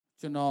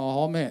ကျွန်တော်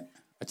ဟောမဲ့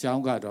အကြော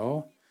င်းကတော့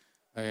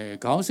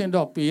ခေါင်းစဉ်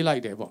တော့ပေးလို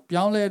က်တယ်ပေါ့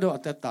ပြောင်းလဲတော့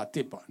အသက်တာတ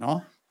စ်ပေါ့နော်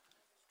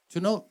ကျွ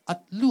န်တော်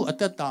လူအ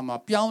သက်တာမှာ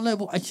ပြောင်းလဲ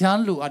ဖို့အရန်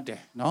လိုအပ်တ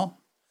ယ်နော်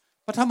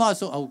ပထမ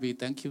ဆုံးဟုတ်ပြီ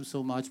thank you so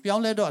much ပြော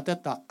င်းလဲတော့အသက်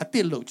တာအတ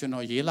စ်လို့ကျွန်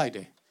တော်ရေးလိုက်တ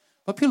ယ်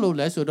ဘာဖြစ်လို့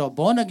လဲဆိုတော့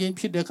born again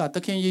ဖြစ်တဲ့အခါသ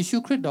ခင်ယေရှု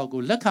ခရစ်တော်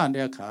ကိုလက်ခံ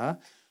တဲ့အခါ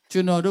ကျွ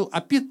န်တော်တို့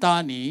အပြစ်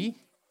သားနေ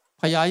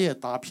ဖခင်ရဲ့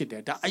သားဖြစ်တ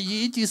ယ်ဒါအ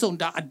ရေးကြီးဆုံး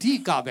ဒါအဓိ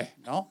ကပဲ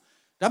နော်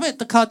ဒါပေမဲ့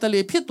တခါတလေ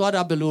ဖြစ်သွား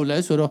တာဘယ်လိုလဲ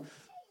ဆိုတော့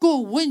ကို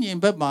ဝိညာဉ်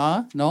ဘက်မှာ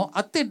နော်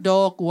အတစ်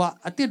တော်က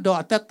အတစ်တော်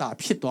အသက်တာ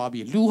ဖြစ်သွား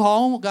ပြီလူဟော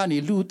င်းကနေ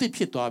လူအစ်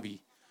ဖြစ်သွားပြီ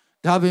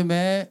ဒါပေ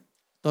မဲ့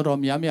တော်တော်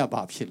များများ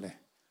ဘာဖြစ်လဲ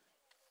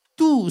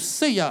သူ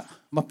စိတ်ရ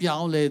မပြော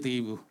င်းလဲ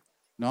သေးဘူး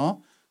နော်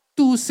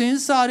သူစဉ်း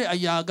စားတဲ့အ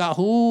ရာက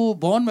ဟို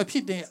ဘောမဖြ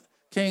စ်တဲ့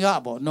ခင်က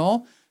ပေါ့နော်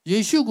ယေ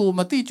ရှုကိုမ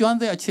တိကျွမ်း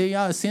တဲ့အချိန်က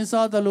စဉ်း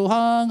စားတယ်လို့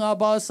ဟာငါ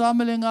ဘာစားမ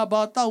လဲငါ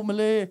ဘာတောက်မ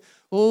လဲ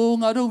ဟို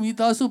ငါတို့မိ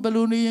သားစုဘယ်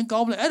လိုနေရင်ကော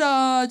င်းမလဲအဲ့ဒါ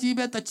ကြီး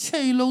ပဲတစ်ချိ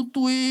န်လုံး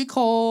တွေး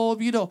ခေါ်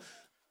ပြီးတော့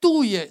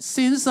သူ့ရဲ့စ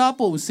ဉ်းစား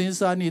ပုံစဉ်း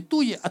စားနေ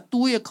သူ့ရဲ့အ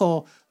တွေးခေါ်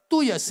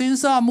သူ့ရဲ့စဉ်း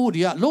စားမှု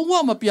တွေကလုံးဝ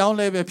မပြောင်း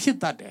လဲပဲဖြစ်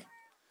တတ်တယ်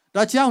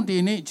ဒါကြောင့်ဒီ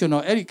နေ့ကျွန်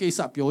တော်အဲ့ဒီကိစ္စ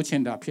ပြောချ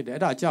င်တာဖြစ်တယ်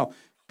အဲ့ဒါကြောင့်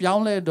ပြော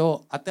င်းလဲတော့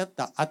အသက်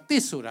တာအသ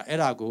စ်ဆိုတာအဲ့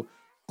ဒါကို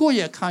ကိုယ့်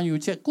ရဲ့ခံယူ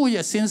ချက်ကိုယ့်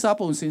ရဲ့စဉ်းစား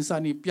ပုံစဉ်း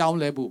စားနေပြောင်း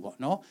လဲဖို့ပေါ့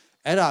နော်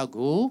အဲ့ဒါ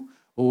ကို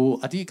ဟို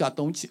အဓိက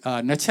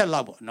နှစ်ချက်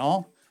လောက်ပေါ့နော်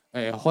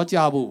ဟော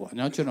ကြားဖို့ပေါ့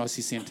နော်ကျွန်တော်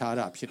စီစဉ်ထား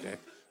တာဖြစ်တယ်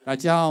ဒါ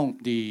ကြောင့်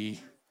ဒီ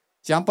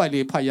ကျမ်းပိုက်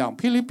လေးဖတ်ရအောင်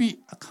ဖိလိပ္ပိ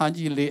အခန်း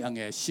ကြီး၄အင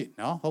ယ်၈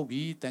နော်ဟုတ်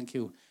ပြီ thank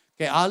you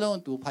ကဲအားလုံး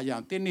သူဖတ်ရအော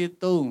င်1 2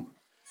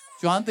 3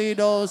ကျွမ်းသေး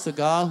သောစ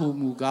ကားဟူ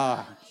မူကား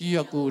ကြီးရ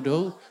ကို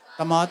တို့တ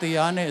မန်တ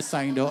ရားနဲ့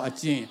ဆိုင်သောအ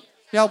ကျင့်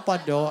ပျောက်ပ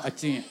တ်သောအ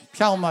ကျင့်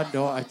ဖြောင့်မတ်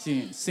သောအကျ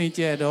င့်စင်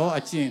ကြယ်သော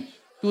အကျင့်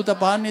သူတ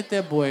ပားနှင့်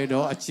တဲ့ဘွယ်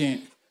သောအကျင့်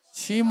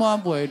ချီးမွ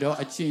မ်းဘွယ်သော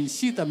အကျင့်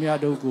ရှိသမျှ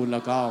တို့ကို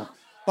၎င်း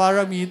ပါရ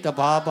မီတ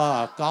ပါးပါ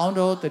ကောင်း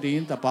သောတည်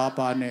တပါး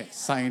ပါနဲ့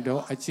ဆိုင်သော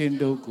အကျင့်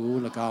တို့ကို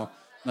၎င်း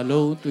နှ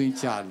လုံးသွင်း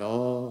ကြ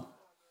လော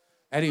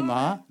အဲ့ဒီ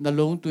မှာနှ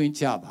လုံးသွင်း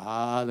ကြပါ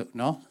လို့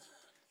နော်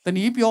တန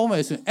ည်းပြောမ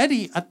ယ်ဆိုရင်အဲ့ဒီ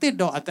အတစ်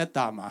တော်အသက်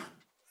တာမှာ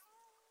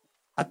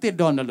အတစ်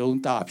တော်နှလုံး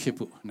သားဖြစ်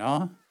ဖို့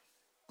နော်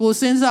ကို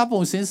စဉ်းစား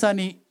ပုံစဉ်းစား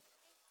နည်း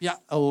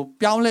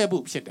ပြောင်းလဲ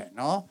ဖို့ဖြစ်တယ်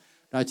နော်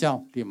ဒါကြော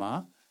င့်ဒီမှာ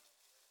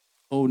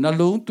ဟိုနှ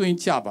လုံးသွင်း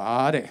ကြပါ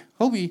တဲ့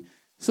ဟုတ်ပြီ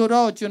ဆို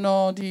တော့ကျွန်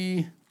တော်ဒီ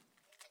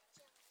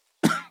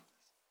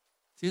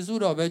ကျေးဇူး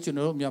တော်ပဲကျွန်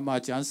တော်တို့မြန်မာ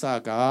ကျမ်းစာ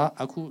က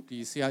အခုဒီ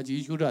ဆရာ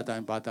ကြီးယူရတို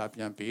င်းဘာသာ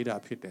ပြန်ပေးတာ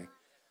ဖြစ်တယ်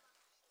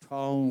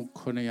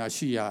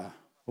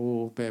1900ဟို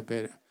ပဲ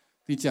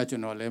တိကျကျွ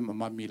န်တော်လည်းမ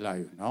မိလို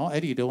က်ဘူးเนาะ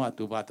အဲ့ဒီတုန်းက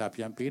သူဘာသာ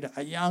ပြန်ပေးတာ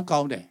အရန်ကော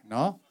င်းတယ်เน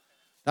าะ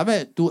ဒါပေ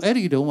မဲ့သူအဲ့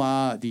ဒီတုန်းက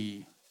ဒီ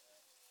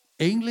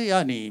အင်္ဂလိပ်က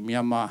နေမြ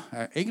န်မာ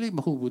အင်္ဂလိပ်မ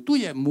ဟုတ်ဘူးသူ့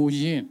ရဲ့မူ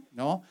ရင်း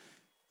เนาะ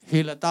ဟေ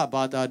လတ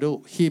ဘာသာတို့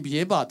ဟေဘ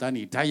ရဲဘာသာ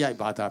နေဓာတ်ရိုက်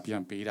ဘာသာပြ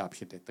န်ပေးတာဖြ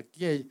စ်တယ်တ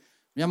ကယ်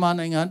မြန်မာ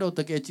နိုင်ငံတော့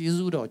တကယ်ကျေး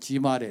ဇူးတော်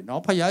ကြီးမားတယ်เนาะ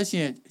ဖယားရှ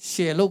င်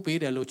ရှယ်လုပ်ပေး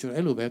တယ်လို့ကျွန်တော်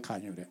အဲ့လိုပဲခံ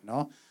ယူတယ်เนา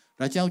ะ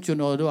ဒါကြောင့်ကျွန်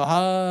တော်တို့ဟာ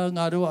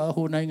ငါတို့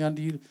ဟိုနိုင်ငံ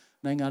ဒီ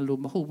နိုင်ငံလို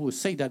မဟုတ်ဘူး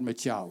စိတ်ဓာတ်မ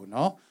ကြောက်ဘူးเน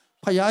าะ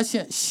ဖယားရှ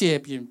င်ရှယ်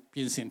ပြ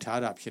င်ဆင်ထား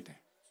တာဖြစ်တယ်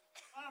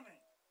အာမင်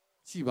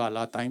ရှိပါ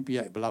လားတိုင်းပြ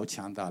ဘလောက်ချ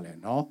မ်းသာလဲ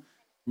เนาะ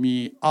မိ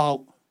အော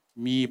က်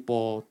မိ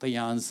ပေါ်တ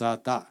ယံဇာ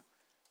တ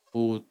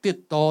ဟိုတစ်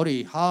တော်တွေ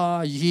ဟာ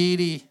ရေ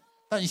တွေ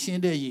တန့်ရှ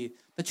င်းတဲ့ရေ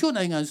တချို့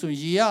နိုင်ငံဆို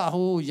ရေရ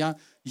ဟို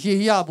ရေ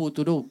ရဖို့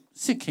သူတို့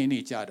စစ်ခင်းနေ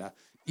ကြတာ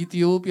အီသီ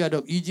ယိုးပီးယား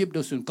တို့အီဂျစ်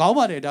တို့ဆိုကောင်း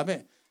ပါတယ်ဒါပေ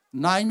မဲ့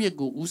နိုင်မြစ်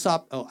ကိုဦးစား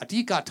အဓိ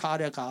ကထား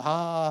တဲ့အခါဟာ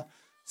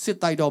စစ်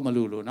တိုက်တော့မ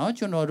လို့เนาะ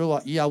ကျွန်တော်တို့က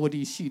အီယာဝ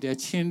တီရှိတယ်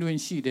ချင်းတွင်း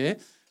ရှိတယ်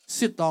စ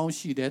စ်တောင်း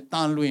ရှိတယ်တ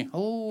န်လွင်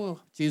ဟိုး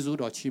ကျေးဇူး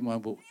တော်ချီးမွ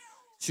မ်းဖို့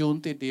ဂျွန်း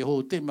တစ်တွေဟို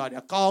တစ်မာတွေ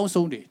အကောင်း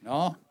ဆုံးတွေเน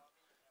าะ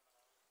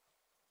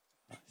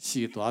ရှ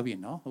ည်သွားပြီ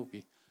เนาะဟုတ်ပြီ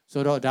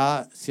ဆိုတော့ဒါ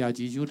ဆရာ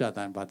ကြီးယူဒတ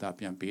န်ဘာသာ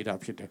ပြန်ပေးတာ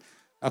ဖြစ်တယ်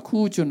အခု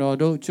ကျွန်တော်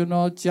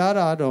ကြား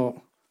တာတော့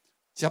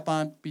ဂျပ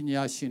န်ပ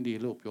ညာရှင်တွေ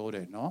လို့ပြောတ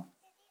ယ်เนาะ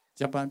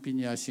ဂျပန်ပ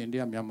ညာရှင်တွေ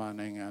ကမြန်မာ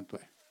နိုင်ငံအတွ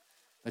က်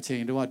အချိ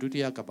န်တော့ဒုတိ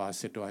ယကမ္ဘာ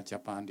စစ်တော့ဂျ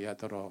ပန်တွေ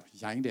ကတော်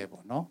ရိုင်းတယ်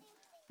ပေါ့เนาะ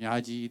အများ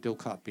ကြီးဒုက္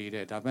ခပေးတ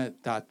ယ်ဒါပေမဲ့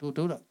ဒါ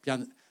တို့ပြန်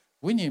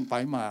ဝိညာဉ်ပို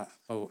င်းမှာ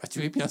ဟိုအ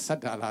ကျွေးပြန်ဆက်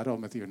တာလားတော့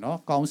မသိဘူးเนาะ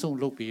ကောင်းဆုံး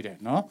လုပ်ပေးတယ်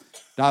เนาะ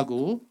ဒါ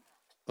ကို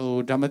ဟို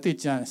ဓမ္မတိ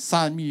ကျမ်း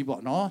စာမီ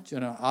ပေါ့เนาะကျွ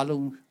န်တော်အား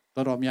လုံး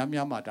တော်များ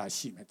များမှာဒါ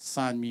ရှိမယ်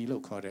စာမီ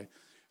လို့ခေါ်တယ်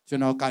ကျွ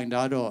န်တော်ကင်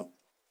တာတော့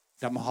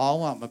ဓမ္မဟောင်း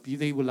ကမပြီး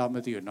သေးဘူးလားမ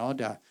သိဘူးเนาะ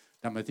ဒါ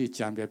ဓမ္မတိ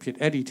ကျမ်းပဲဖြစ်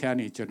အဲ့ဒီထဲက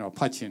နေကျွန်တော်ဖ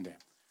တ်ချင်တယ်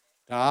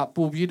ဒါ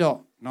ပို့ပြီးတော့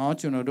เนาะ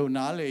ကျွန်တော်တို့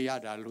နားလေရ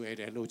တာလွယ်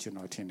တယ်လို့ကျွန်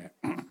တော်ထင်တယ်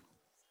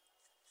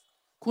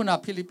ခုန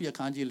ဖိလိပ္ပိအခ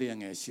န်းကြီး၄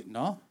ငယ်၈เน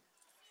าะ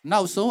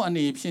နောက်ဆုံးအ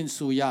နေဖြင့်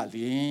ဆိုရ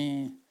လျင်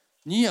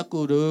ညီအ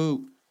ကိုတို့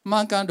မှ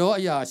န်ကန်သော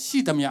အရာရှိ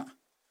သမျှ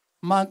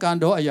မှန်ကန်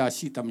သောအရာ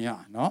ရှိသမျှ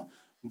เนาะ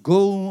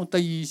ဂုံတ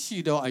ည်ရှိ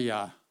သောအရာ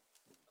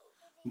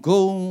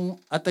ဂုံ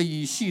အတ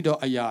ည်ရှိသော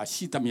အရာ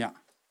ရှိသမျှ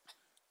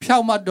ဖြော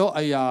င့်မတ်သော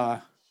အရာ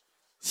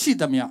ရှိ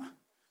သမျှ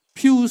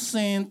ဖြူစ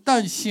င်တ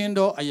န့်ရှင်း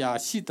သောအရာ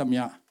ရှိသ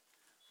မျှ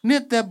နှ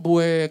စ်သက်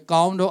ပွေ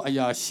ကောင်းသောအ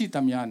ရာရှိသ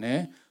မျှနဲ့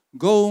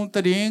ဂုံတ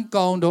ည်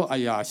ကောင်းသောအ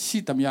ရာရှိ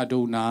သမျှ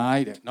တို့၌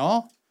တဲ့เนาะ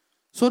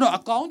ဆိုတော့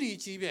အကောင်းဒီ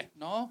ကြီးပဲ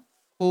เนาะ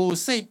ဟို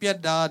စိတ်ပြတ်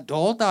တာ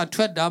ဒေါသ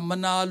ထွက်တာမ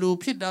နာလို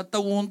ဖြစ်တာတ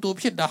ဝန်တူ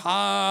ဖြစ်တာဟာ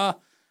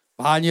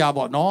ဘာညာ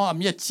ပေါ့เนาะအ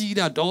မျက်ကြီး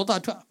တာဒေါသ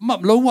ထွက်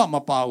လုံးဝမ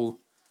ပါဘူး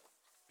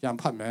ပြန်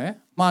ဖတ်မယ်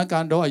မှန်က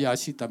န်သောအရာ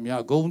ရှိသမျှ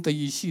ဂုံတ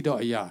ည်ရှိသော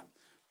အရာ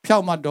ဖြော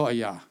က်မှတ်သောအ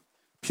ရာ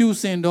ဖြူ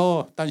စင်သော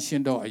တန်ရှ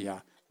င်းသောအရာ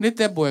နှစ်သ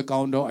က်ပွဲကော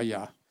င်းသောအ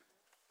ရာ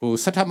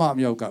ဆဋ္ဌမအ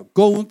မြောက်က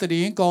ဂုံတ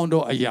ည်ကောင်း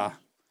သောအရာ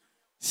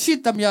ရှိ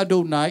သမျှ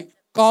တို့၌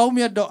ကောင်း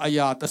မြတ်သောအ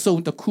ရာတစုံ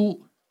တစ်ခု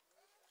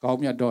ကောင်း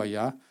မြတ်သောအ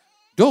ရာ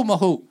တို့မ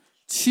ဟုတ်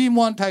ချီး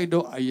မွမ်းထိုက်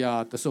သောအရာ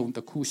တစုံတ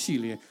စ်ခုရှိ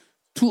လျင်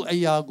သူအ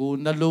ရာကို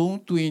နှလုံး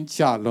သွင်း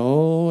ကြ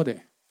လောတဲ့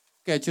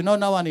ကဲကျွန်တော်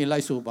နောက်ကနေလို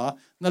က်ဆိုပါ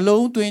နှ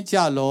လုံးသွင်းကြ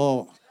လော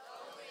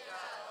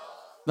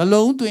နှ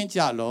လုံးသွင်းကြ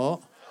လော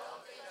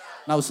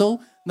နောက်ဆုံး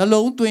နှ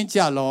လုံးသွင်းကြ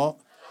လော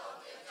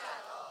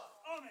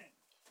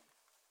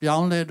ပြော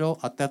င်းလဲတော့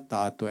အသက်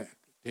တာအတွက်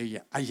ဒီ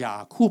အရာ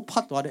ခုဖ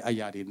တ်သွားတဲ့အ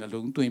ရာတွေနှ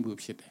လုံးသွင်းမှု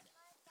ဖြစ်တယ်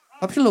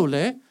ဘာဖြစ်လို့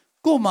လဲ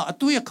ကို့မှာအ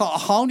တွေ့အခေါ်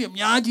အဟောင်းတွေအ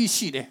များကြီး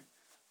ရှိတယ်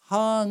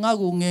ဟာငါ့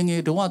ကိုငယ်င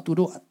ယ်တုန်းကသူ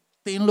တို့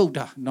တင်းလို့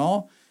တာနော်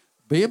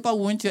ဘေးပတ်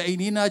ဝန်းကျင်အိမ်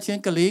နီးနားချ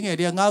င်းကလေးငယ်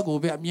တွေကငါ့ကို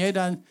ပဲအမြဲတ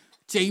မ်း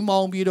ချိန်မော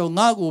င်းပြီးတော့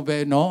ငါ့ကိုပဲ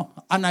နော်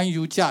အနိုင်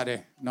ယူကြတ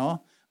ယ်နော်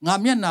ငါ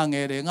မျက်နှာင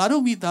ယ်တယ်ငါ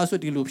တို့မိသားစု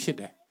ဒီလိုဖြစ်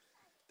တယ်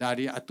ဒါ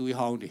တွေအသွေး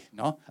ဟောင်းတွေ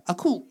နော်အ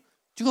ခု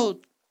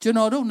ကျွန်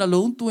တော်တို့နှ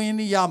လုံးသွင်း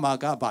ရမှာ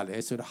ကဘာလဲ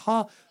ဆိုတော့ဟာ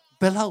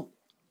ဘယ်လောက်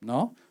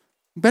နော်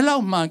ဘယ်လော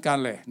က်မှန်ကန်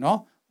လဲနော်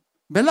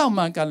ဘယ်လောက်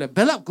မှန်ကန်လဲဘ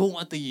ယ်လောက်ဂုံ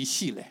အတည်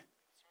ရှိလဲ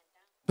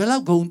ဘယ်လော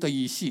က်ဂုံတ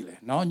ည်ရှိလဲ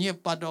နော်ည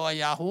ပတ်တော်အ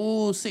ရာ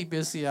ဟိုးစိတ်ပ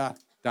စ္စည်း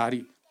ဒါ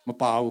တွေမ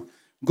ပါဘူး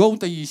ဂုံ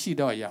တည်ရှိ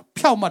တော့အရာ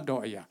ဖြောက်မှတ်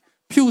တော့အရာ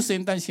ဖြူစ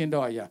င်တန်ရှင်း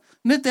တော့အရာ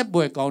နှစ်သက်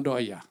ပွဲကောင်းတော့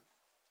အရာ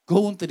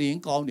ဂုံတည်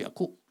ကောင်းတယ်အ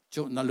ခု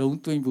ကျွန်နှလုံး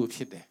သွင်းဖို့ဖြ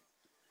စ်တယ်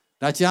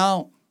ဒါကြော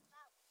င့်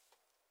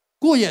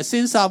ကိုယ့်ရဲ့စ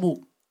ဉ်းစားမှု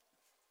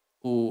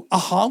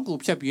အဟောင်းကို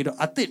ဖြတ်ပြီးတော့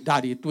အသစ်ဓာ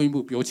တ်တွေတွင်းမှု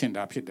ပြောချင်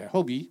တာဖြစ်တယ်ဟု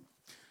တ်ပြီ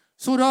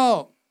ဆိုတော့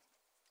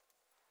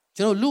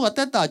ကျွန်တော်လူအသ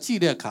က်တာကြည့်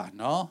တဲ့အခါ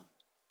နော်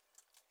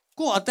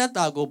ကိုယ့်အသက်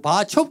တာကိုဘာ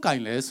ချုပ်ကင်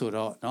လဲဆို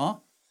တော့နော်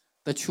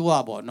တချို့က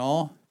ပေါ့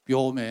နော်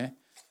ပြောမယ်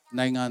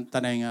နိုင်ငံတ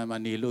နိုင်ငံမှာ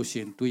နေလို့ရှိ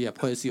ရင်သူရဲ့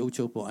ဖွဲ့စည်းအုပ်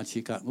ချုပ်ပုံအခြေ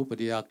ခံဥပ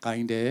ဒေကကို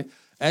င်းတယ်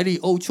အဲ့ဒီ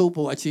အုပ်ချုပ်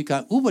ပုံအခြေခံ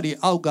ဥပဒေ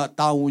အောက်က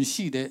တာဝန်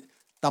ရှိတဲ့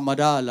တမ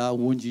ဒါလား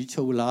ဝန်ကြီး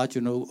ချုပ်လားကျွ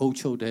န်တော်အုပ်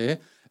ချုပ်တယ်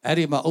အဲ့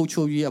ဒီမှာအုပ်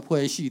ချုပ်ရေးအ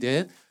ဖွဲ့ရှိတယ်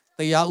တ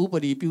ရားဥပ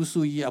ဒေပြု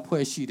စုရေးအ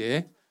ဖွဲ့ရှိတယ်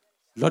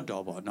လွတ်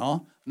တော်ပေါ့နော်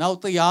နောက်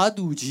တရား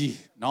သူကြီး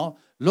နော်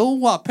လုံး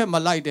ဝဖက်မ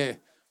လိုက်တဲ့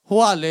ဟို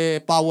ကလည်း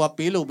ပါဝါ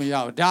ပေးလို့မရ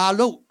ဘူး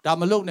ဒါ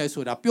မလုပ်နဲ့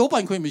ဆိုတာပြောပို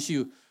င်ခွင့်မရှိ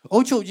ဘူးအု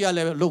ပ်ချုပ်ကြီးကလ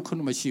ည်းလုပ်ခွ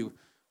င့်မရှိဘူး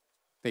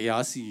တ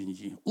ရားစီရင်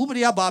ကြီးဥပ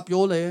ဒေကဘာ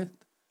ပြောလဲ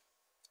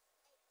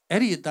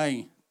အဲ့ဒီအတို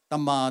င်းတ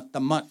မ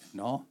တ်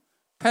နော်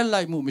ဖက်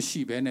လိုက်မှုမ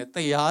ရှိဘဲနဲ့တ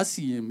ရား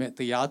စီရင်မဲ့တ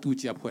ရားသူ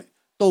ကြီးအဖွဲ့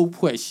၃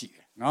ဖွဲ့ရှိတ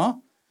ယ်နော်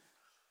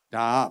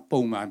ဒါ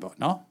ပုံမှန်ပေါ့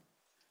နော်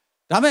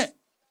ဒါပေမဲ့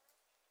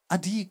အ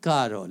ဓိက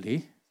တော့လေ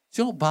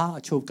ကျွန်တော်ဘာ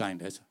အချုပ်ကင်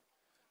တယ်ဆို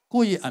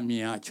ကိုယ့်ရဲ့အမြ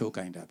င်ကအချုပ်က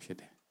င်တာဖြစ်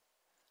တယ်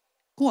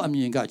ကိုယ့်အမြ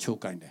င်ကချုပ်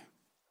ကင်တယ်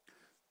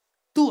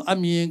သူ့အ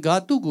မြင်က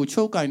သူ့ကို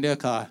ချုပ်ကင်တဲ့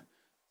အခါ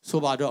ဆို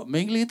ပါတော့မိ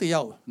န်းကလေးတ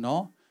ယောက်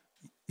နော်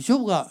ရု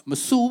ပ်ကမ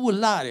စိုးဘူး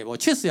လှတယ်ပေါ့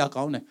ချစ်စရာ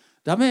ကောင်းတယ်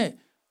ဒါပေမဲ့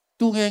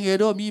သူငယ်ငယ်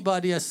တော့မိဘ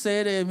တွေကဆဲ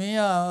တယ်မင်း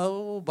က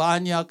ဘာ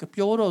ညာ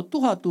ပြောတော့သူ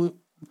ဟာသူ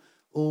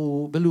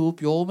ဘယ်လို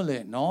ပြောမလဲ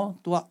နော်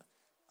သူက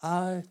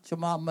ကျ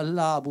မမ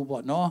လှဘူး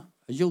ပေါ့နော်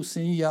အယုတ်စ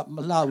င်းရမ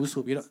လှဘူး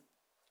ဆိုပြီးတော့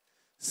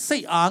စိ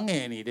တ်အားင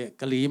ယ်နေတဲ့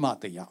ကလေးမ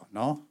တယောက်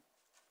နော်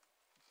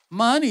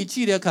မားနေကြ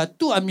ည့်တဲ့အခါ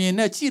သူ့အမြင်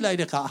နဲ့ကြည့်လိုက်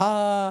တဲ့အခါ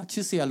ချ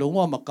စ်စရာလုံးဝ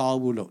မကောင်း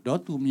ဘူးလို့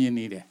တော့သူမြင်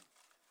နေတယ်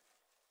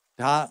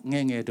ဒါင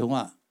ယ်ငယ်တုန်းက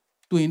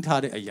တွင်း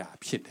ထားတဲ့အရာ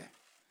ဖြစ်တယ်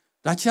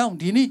ဒါကြောင့်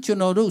ဒီနေ့ကျွန်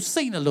တော်တို့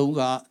စိတ်နှလုံး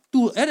က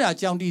သူအဲ့ဒါ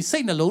ကြောင့်ဒီစိ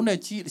တ်နှလုံးနဲ့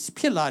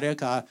ဖြစ်လာတဲ့အ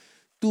ခါ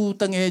သူ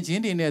တငယ်ချ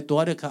င်းတွေနဲ့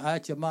တွားတဲ့အခါ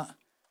ကျမ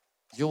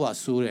ရုပ်ဝ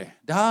ဆိုးတယ်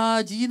ဒါ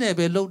ကြီးနဲ့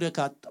ပဲလှုပ်တဲ့အ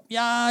ခါအ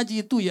များ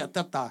ကြီးသူ့ရဲ့အတ္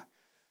တ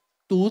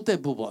တိုးတက်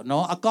ဖို့ပေါ့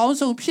နော်အကောင်း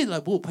ဆုံးဖြစ်လာ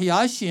ဖို့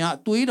ဖျားရှင်က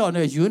တွေးတော်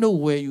နဲ့ရွေးလို့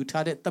ဝယ်ယူ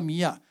ထားတဲ့တ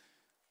မီးက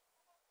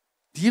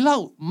ဒီလော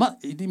က်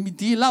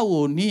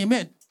ကိုနေ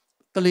မဲ့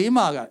ကလေးမ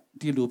က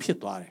ဒီလိုဖြစ်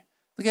သွားတယ်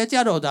တကယ်ကြ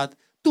တော့ဒါ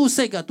သူ့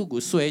စိတ်ကသူ့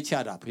ကိုဆွဲချ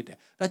တာဖြစ်တယ်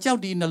ဒါကြောင့်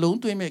ဒီနှလုံး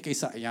သွင်းမဲ့ကိစ္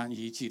စအရင်အ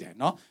ရေးကြီးတယ်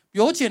နော်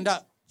ပြောချင်တာ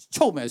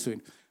ချုပ်မယ်ဆိုရ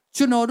င်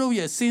ကျွန်တော်တို့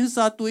ရဲ့စဉ်း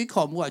စားတွေး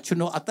ခေါ်မှုကကျွန်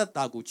တော်အတ္တ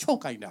ကိုချုပ်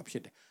ကင်တာဖြ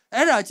စ်တယ်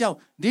အဲ့ဒါကြောင့်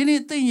ဒီ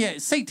နေ့တင့်ရဲ့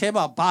စိတ်ထဲ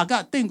မှာဘာက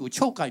တင့်ကို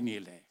ချုပ်ကင်နေ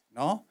လဲ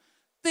နော်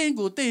တင့်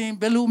ကိုတင့်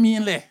ဘယ်လိုမြ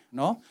င်လဲ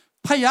နော်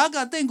ဖယားက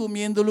တင့်ကို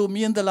မြင်တယ်လို့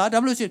မြင်သလားဒါ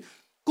မှမဟုတ်ရှင်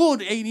ကို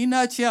ယ်အိမ်နီး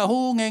နားချ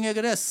ဟိုးငယ်ငယ်က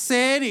လေး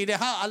ဆဲနေတဲ့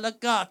ဟာအလ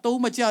က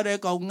တုံးမကြတဲ့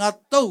ကောင်ငါ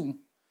တုံး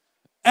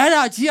အဲ့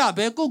ဒါကြီးက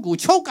ပဲကိုကို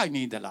ချုပ်ကင်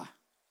နေသလား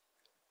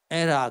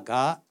အဲ့ဒါက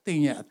တ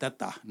င့်ရဲ့အတ္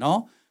တနော်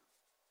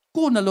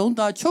ကိုယ်နှလုံး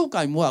သားချုပ်က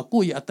င်မှုက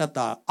ကိုယ့်ရဲ့အတ္တ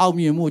အောင်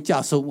မြင်မှုကြ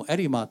ဆုံးမှုအဲ့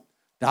ဒီမှာ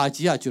ဒါ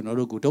ကြီးကကျွန်တော်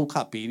တို့ကိုဒုက္ခ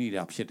ပေးနေ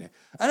တာဖြစ်တယ်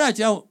အဲ့ဒါ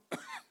ကြောင့်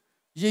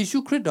ယေရှု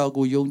ခရစ်တော်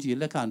ကိုယုံကြည်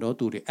လက်ခံတော်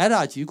သူတွေအဲ့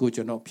ဒါကြီးကို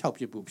ကျွန်တော်ဖျောက်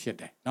ပြဖို့ဖြစ်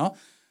တယ်နော်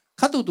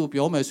ခတ်တူ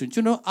ပြောမယ်ဆိုရင်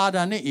ကျွန်တော်အာ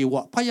ဒံနဲ့အေဝ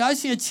ဖယား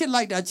ရှင်ချစ်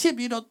လိုက်တာချစ်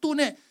ပြီးတော့သူ့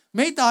နဲ့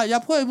မိတ္တာရ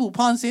ဖွဲ့မှုဖ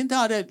န်ဆင်း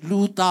ထားတဲ့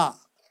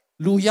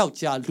လူယော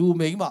က်ျားလူ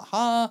မိန်းမ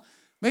ဟာ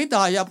မိတ္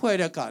တာရဖွဲ့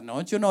တဲ့က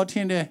နော်ကျွန်တော်ထ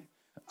င်တယ်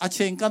အ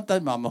ချိန်ကန့်သ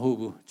က်မှာမဟုတ်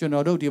ဘူးကျွန်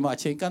တော်တို့ဒီမှာအ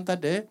ချိန်ကန့်သက်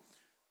တယ်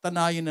တ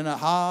နာရင်နာ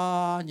ဟာ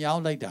ညော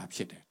င်းလိုက်တာဖြ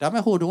စ်တယ်ဒါပေ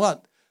မဲ့ဟိုတုန်းက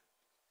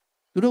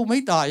သူတို့မိ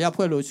တ္တာရ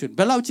ဖွဲ့လို့ရှင်ဘ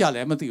ယ်လောက်ကြာ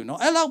လဲမသိဘူးနော်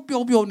အဲ့လောက်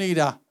ပျော်ပျော်နေ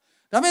တာ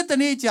ဒါပေမဲ့တ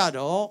နေ့ကြ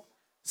တော့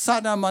စာ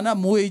နာမဏ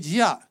မွေ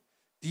ကြီးက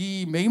ဒီ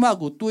မိန်းမ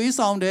ကိုတွေး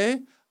ဆောင်တယ်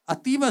အ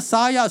တိမ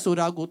စားရဆို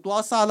တာကို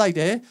တွားစားလိုက်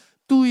တယ်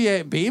tu ye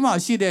be ma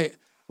shi de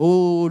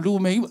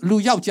lu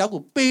yao jia ku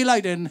pe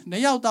lai de ne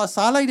yao ta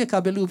sa lai de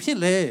kha be lu phit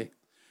le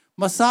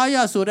ma sa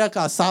ya so de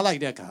kha sa lai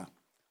de kha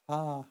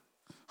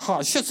ha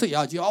shit se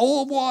ya ji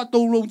bwa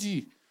tong long ji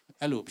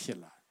ai lo phit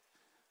la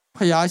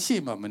phaya shi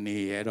ma mne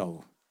ye do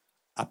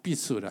a pit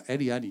so da ai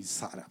ri ya ni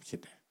sa da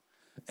phit de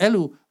ai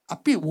lo a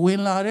pit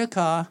win la de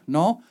kha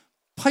no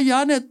phaya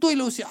ne twai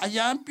lo si a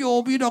yan pyo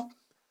pi do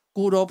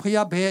ကိုတော့ဖ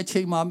ယားဘယ်အချိ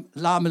န်မှ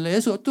လာမလဲ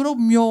ဆိုတော့သူတို့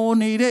မျော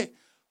နေတဲ့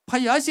ဖ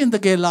ယားရှင်တ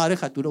ကယ်လာတဲ့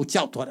ခါသူတို့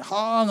ကြောက်သွားတယ်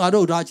ဟာငါ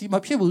တို့ဒါကြီးမ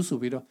ဖြစ်ဘူးဆို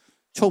ပြီးတော့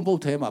ခြုံပု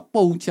တ်ထဲမှာ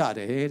ပုံချတ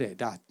ယ်တဲ့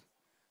ဒါ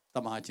တ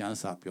မန်ကျမ်း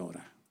စာပြော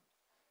တာ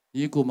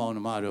ညီကိုမောင်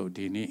နှမတို့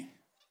ဒီနေ့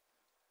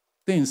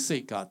တင့်စိ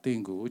တ်ကတ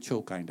င့်ကိုချု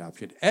ပ်ကင်တာ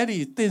ဖြစ်တယ်အဲ့ဒီ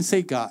တင့်စိ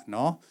တ်က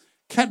နော်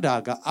ခက်တာ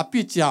ကအပြ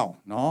စ်ကြောင့်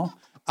နော်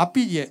အပြ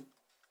စ်ရဲ့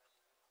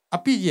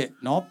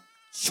နော်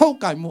ချုပ်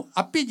ကင်မှု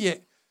အပြစ်ရဲ့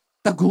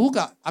တကူက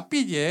အပြ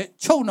စ်ရဲ့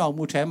ချုပ်နှောင်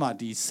မှုထဲမှာ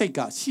ဒီစိတ်က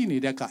ရှိနေ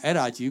တဲ့ကအဲ့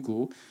ဒါကြီး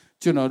ကို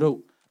ကျွန်တော်တို့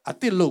အ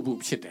တစ်လုပ်ဖို့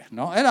ဖြစ်တယ်เ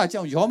นาะအဲ့ဒါ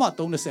ကြောင့်ယောမ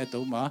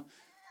3:23မှာ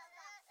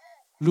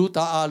လူ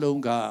သားအ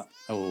လုံးက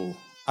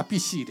အပြ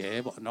စ်ရှိတယ်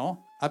ပေါ့เนาะ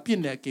အပြစ်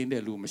နဲ့ကင်း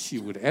တဲ့လူမရှိ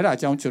ဘူးတဲ့အဲ့ဒါ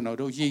ကြောင့်ကျွန်တော်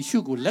တို့ယေရှု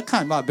ကိုလက်ခံ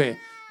မှပဲ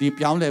ဒီ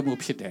ပြောင်းလဲမှု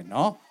ဖြစ်တယ်เน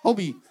าะဟုတ်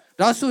ပြီ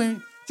ဒါဆိုရင်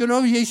ကျွန်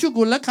တော်ယေရှု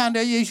ကိုလက်ခံတ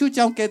ယ်ယေရှု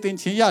ကြောင့်ကယ်တင်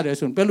ခြင်းရတယ်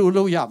ဆိုရင်ဘယ်လို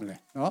လုပ်ရမလဲ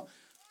เนาะ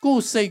ကို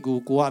ယ်စိတ်ကို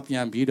ကိုယ်ကပြ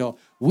န်ပြီးတော့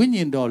ဝိ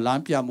ညာဉ်တော်လ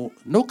မ်းပြမှု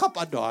နှုတ်ခပ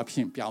တ်တော်အဖြ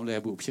စ်ပြောင်းလဲ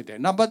မှုဖြစ်တယ်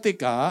နံပါတ်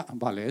1က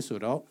ဘာလဲဆို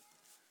တော့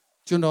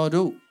ကျွန်တော်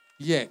တို့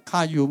ရဲ့ခါ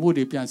ယူမှု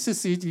တွေပြန်စစ်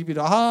ဆေးကြည့်ပြီး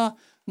တော့ဟာ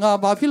ငါ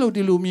ဘာဖြစ်လို့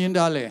ဒီလိုမြင်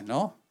တာလဲเน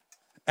าะ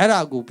အဲ့ဒါ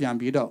ကိုပြန်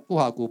ပြီးတော့ကို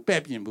ယ့်ဟာကိုယ်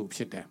ပဲ့ပြင်မှုဖြ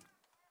စ်တယ်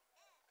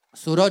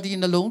ဆိုတော့ဒီ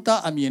နှလုံး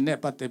သားအမြင်နဲ့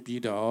ပတ်သက်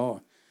ပြီးတော့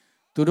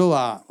သူတို့က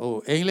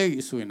အင်္ဂလိပ်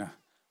ဆိုရင်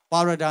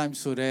paradigm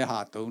ဆိုတဲ့ဟာ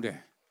သုံးတယ်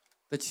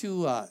တချို့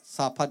က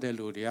စာဖတ်တဲ့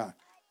လူတွေက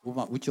ဘုမ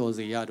ဦးကျော်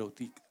စေရတို့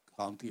ဒီ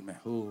ကောင်းသိမယ်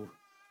ဟို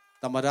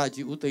တမရ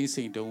ကြီးဦးသိန်း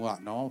စိန်တုံးက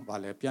နော်ဗာ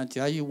လဲပြန်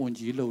ကြားရေးဝန်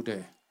ကြီးလုပ်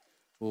တဲ့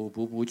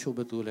ဘူချုပ်ဘ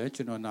သူလဲ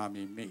ကျွန်တော်နာမ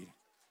ည်မေ့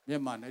မြ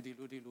န်မာနဲ့ဒီ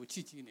လိုချ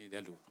စ်ကြည့်နေ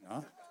တဲ့လူ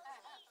နော်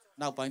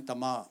နောက်ပိုင်းတ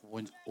မ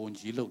ဝန်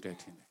ကြီးလုပ်တယ်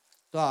ထင်တယ်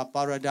သူက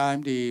paradigm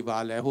တွေဗာ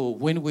လဲ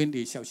win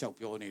တွေရှောက်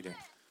ပြောနေတယ်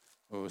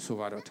ဆို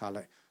တော့ထား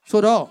လိုက်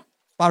ဆိုတော့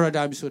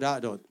paradigm ဆိုတာ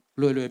တော့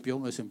လွယ်ပြော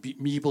မယ်ဆို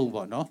မီးပုံ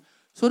ပေါ့နော်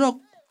ဆိုတော့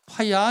ဖ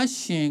ယား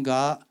ရှင်က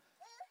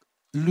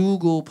လူ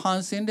ကိုဖ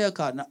န်ဆင်းတဲ့အ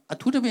ခါအ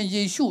ထူးသဖြင့်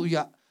ယေရှု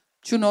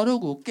ကျွန်တော်တို့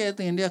ကိုကယ်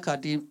တင်တဲ့အခါ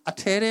ဒီအ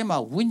ထဲထဲမှာ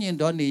ဝိညာဉ်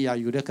တော်နေရာ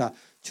ယူတဲ့အခါ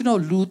ကျွန်တော်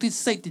လူသစ်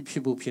စိတ်ဖြ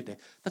စ်ဖို့ဖြစ်တယ်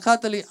တခါ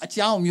တလေအ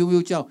ကြောင်း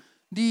မျိုးကြောင့်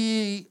ဒီ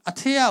အ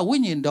ထဲကဝိ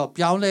ညာဉ်တော်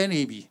ပြောင်းလဲ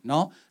နေပြီเนา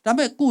ะဒါပေ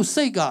မဲ့ကိုယ်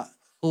စိတ်က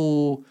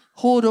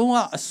ဟိုတုန်းက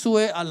အ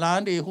စွဲအလ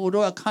န်းတွေဟို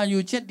တော့ခံယူ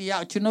ချက်တွေက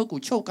ကျွန်တော်ကို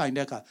ချုပ်ကင်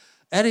တဲ့အခါ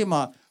အဲ့ဒီ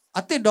မှာ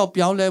အတစ်တော်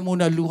ပြောင်းလဲမှု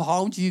နဲ့လူဟော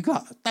င်းကြီးက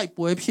တိုက်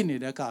ပွဲဖြစ်နေ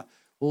တဲ့အခါ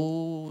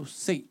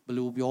စိတ်ဘယ်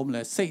လိုပြောမ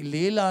လဲစိတ်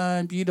လေးလံ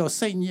ပြီးတော့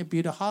စိတ်ညစ်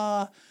ပြီးတော့ဟာ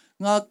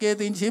ငါကဲ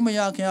တင်ချင်းမရ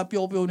ခင်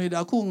ပျော်နေတာ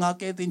အခုငါ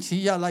ကဲတင်ချ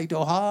င်းရလိုက်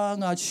တော့ဟာ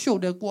ငါရှု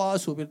ပ်တယ်ကွာ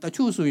ဆိုပြီးတ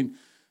ချို့ဆိုရင်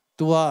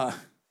तू က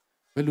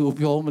ဘယ်လို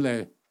ပြောမလဲ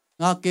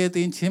ငါကဲတ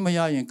င်ချင်းမရ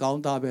ရင်ကော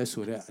င်းသားပဲ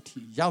ဆိုတဲ့အထိ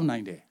ရောက်နို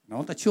င်တယ်เนา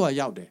ะတချို့က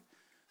ရောက်တယ်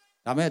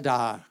ဒါမဲ့ဒါ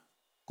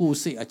ကိုယ်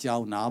စိတ်အကြော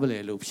င်းနားမလဲ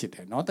လို့ဖြစ်တ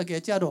ယ်เนาะတက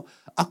ယ်ကြတော့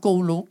အကု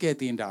န်လုံးကဲ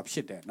တင်တာဖြ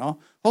စ်တယ်เนาะ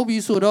ဟုတ်ပြီ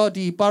ဆိုတော့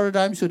ဒီ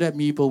paradigm ဆိုတဲ့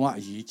မိဘုံက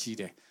အရေးကြီး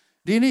တယ်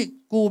ဒီနေ့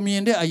ကိုမြ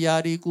င်တဲ့အရာ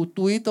တွေကို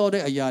တွေးတော့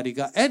တဲ့အရာတွေ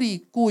ကအဲ့ဒီ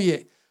ကိုယ့်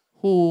ရဲ့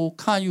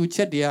ခံယူချ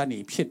က်တွေကနေ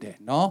ဖြစ်တယ်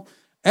เนาะ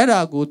အဲ့ဒါ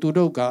ကိုသူ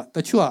တို့ကတ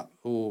ချို့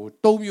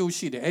၃မျိုး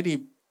ရှိတယ်အဲ့ဒီ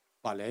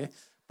ဘာလဲ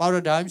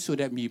paradigm ဆို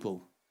တဲ့မိဘုံ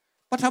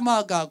ပထမ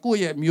ကကို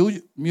ယ့်ရဲ့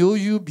မျိုး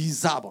ယူဗီ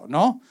ဇပေါ့เน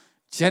าะ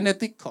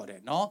genetic ခေါ်တ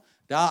ယ်เนาะ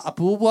ဒါအ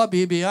ဖိုးဘွား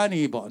ဘေဘေက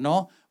နေပေါ့เนา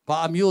ะဘာ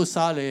အမျိုး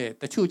စားလဲ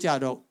တချို့ကြ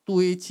တော့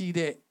တွေးကြည့်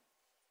တဲ့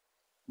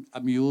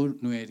အမျိုး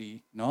အနွယ်တွေ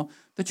เนาะ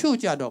တချို့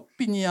ကြတော့ပ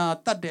ညာ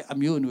တတ်တဲ့အ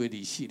မျိုးအနွယ်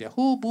တွေရှိတယ်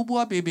ဘိုး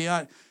ဘွားဘေဘေက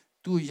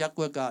သူရ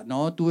က်ွက်ကเนา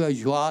ะသူရဲ့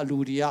ရွာလူ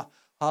တွေက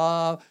ဟာ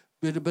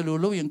ဘယ်လို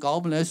လုပ်ရင်ကော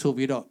င်းမလဲဆို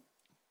ပြီးတော့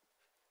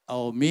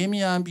မင်း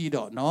မြန်ပြီး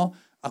တော့เนาะ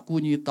အကူ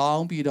ကြီးတော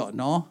င်းပြီးတော့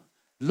เนาะ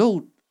လို့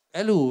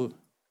အဲ့လို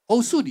အု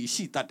ပ်စုတွေ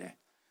ရှိတတ်တယ်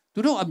သူ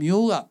တို့အ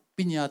မျိုးကပ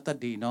ညာတတ်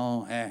တယ်เนาะ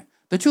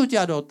တချို့ကြ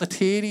တော့တ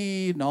ထေးတွေ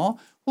เนาะ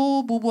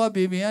ဘိုးဘွား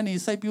ဘေဘေကနေ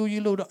စိုက်ပျိုး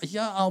ရေးလို့တော့အ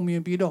ရာအောင်မြ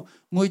င်ပြီးတော့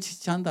ငွေ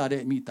ချမ်းသာ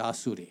တဲ့မိသား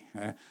စုတွေ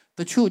တ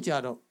ချို့ကြ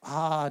တော့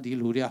ဒီ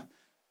လူတွေက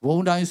ဘုံ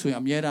တိုင်းဆိုရင်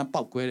အများတန်း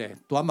ပောက်ကွဲတယ်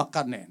တွားမက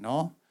တ်နဲ့เนา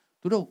ะ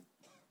သူတို့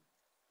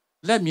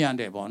လက်မြန်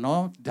တယ်ပေါ့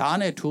နော်ဓာတ်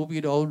နဲ့ထိုး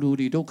ပြီးတော့လူ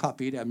တွေဒုက္ခ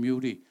ပေးတဲ့အ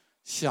မျိုးတွေ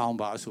ရှောင်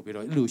ပါဆိုပြီး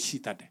တော့လူရှိ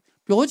တတ်တယ်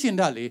ပြောချင်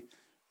တာလေ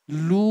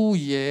လူ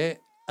ရဲ့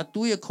အ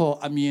တူရခေါ်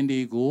အမြင်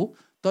တွေကို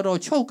တော်တော်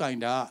ချုပ်ကင်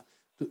တာ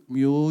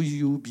မျိုး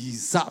ယူဗီ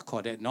ဇ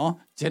ခေါ်တဲ့နော်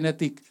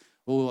genetic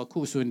အခု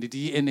ဆိုရင်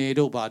DNA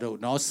တို့ပါတော့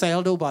နော် cell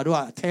တို့ပါတော့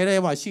အထဲထဲ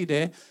မှာရှိတ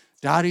ယ်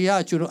ဒါတွေက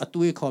ကျွန်တော်အတူ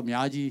ရခေါ်အ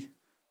များကြီး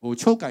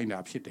ချုပ်ကင်တာ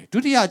ဖြစ်တယ်ဒု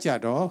တိယကြ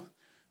တော့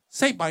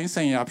စိတ်ပိုင်း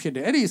ဆိုင်ရာဖြစ်တ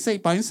ယ်အဲ့ဒီစိ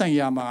တ်ပိုင်းဆိုင်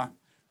ရာမှာ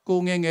ကို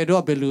ငယ်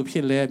တော့ဘယ်လိုဖြ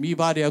စ်လဲမိ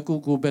ဘတွေအခု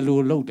ကိုဘယ်လို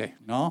လုပ်တယ်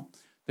နော်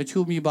တ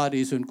ချို့မိဘ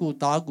တွေဆိုရင်ကို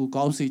သားကို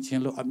ကောင်းစီခြ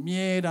င်းလို့အ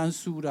မြဲတမ်း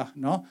ဆူတာ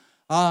နော်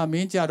မ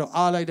င်းကြတော့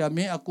အားလိုက်တာမ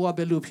င်းအကူကဘ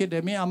ယ်လိုဖြစ်တ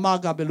ယ်မင်းအမ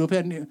ကဘယ်လိုဖြ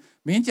စ်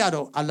မင်းကြ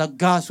တော့အလ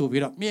ကားဆို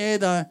ပြီးတော့အမြဲ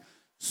တမ်း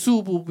ဆူ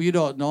ပူပြီး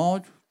တော့နော်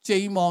ကျိ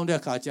န်းမောင်း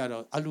တဲ့ခါကျ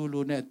တော့အလို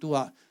လိုနဲ့ तू က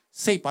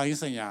စိတ်ပိုင်း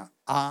ဆိုင်ရာ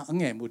အ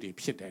ငယ်မှုတွေ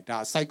ဖြစ်တယ်ဒါ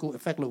psycho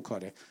effect လို့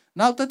ခေါ်တယ်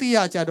နောက်တတိယ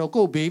ကြတော့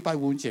ကိုဘေးပို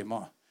က်ဝန်းကျင်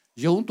မှာ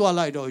ယုံသွား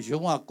လိုက်တော့ယုံ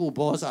ကကို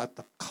ဘောစာ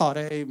ခါတ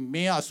ယ်မ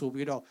င်းကဆို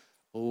ပြီးတော့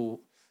ဟို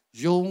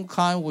ယုံ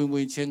ခိုင်းဝ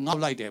င်ချင်းငေါ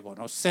က်လိုက်တယ်ပေါ့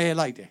နော်ဆဲ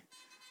လိုက်တယ်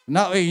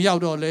နောက်အိမ်ရော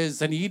က်တော့လဲ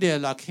ဇနီးတယ်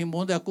လားခင်မွ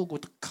န်းတဲ့ကို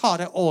ခါ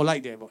တယ်អော်လို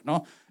က်တယ်ပေါ့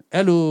နော်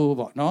အဲ့လို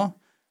ပေါ့နော်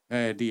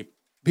ဒီ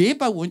ဘေး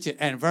ပတ်ဝန်းကျင်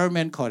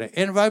environment ခေါ်တယ်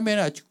environment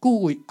ကကို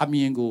အမြ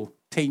င်ကို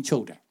ထိန်းချု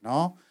ပ်တယ်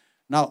နော်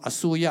နောက်အ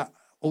စိုးရ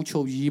အုပ်ချု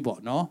ပ်ရေး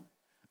ပေါ့နော်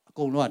အ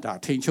ကုန်လုံးကဒါ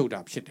ထိန်းချုပ်တာ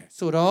ဖြစ်တယ်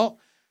ဆိုတော့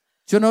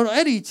ကျွန်တော်တို့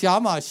အဲ့ဒီကြား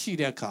မှာရှိ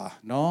တဲ့အခါ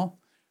နော်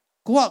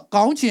ကိုက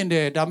ကောင်းချင်တ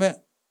ယ်ဒါပေမဲ့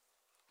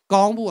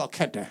ကောင်းဖို့အခ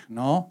က်တယ်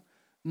နော်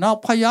နောက်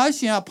ဖယား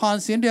ရှင်ကဖန်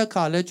ဆင်းတဲ့အ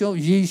ခါလဲကျွန်တော်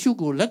ယေရှု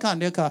ကိုလက်ခံ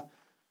တဲ့အခါ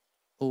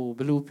ဟိုဘ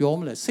ယ်လိုပြော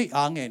မလဲစိတ်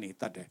အားငယ်နေ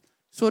တတ်တယ်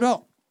ဆိုတော့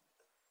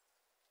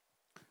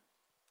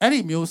အဲ့ဒီ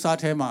မျိုးစား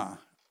ထဲမှာ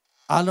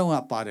အားလုံးက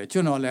ပါတယ်ကျွ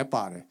န်တော်လည်း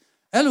ပါတယ်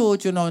အဲ့လို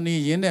ကျွန်တော်နေ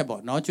ရင်းနဲ့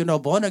ပေါ့နော်ကျွန်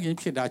တော်ဘောနကင်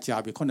ဖြစ်တာကြာ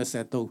ပြီ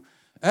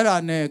83အဲ့ဒါ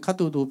နဲ့ခတ်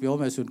တူတူပြော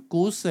မယ်ဆို94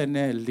ဟု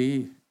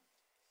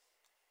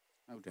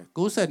တ်တယ်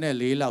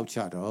94လောက်ချ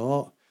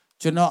တော့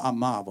ကျွန်တော်အ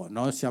မပေါ့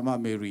နော်ဆရာမ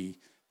မေရီ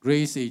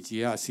Grace AG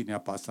က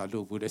Senior Pastor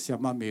လို့ဘူးတဲ့ဆရာ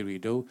မမေရီ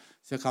တို့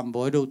ဆရာကမ်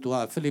ဘောတို့သူက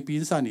ဖိလစ်ပ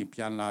င်းကနေပြ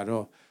န်လာ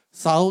တော့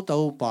စာအုပ်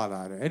တုံးပါ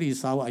လာတယ်အဲ့ဒီ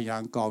စာအုပ်အရ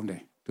န်ကောင်းတ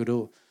ယ်သူ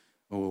တို့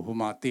ဟို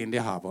မှာတင်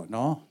တဲ့ဟာပေါ့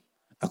နော်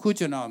အခု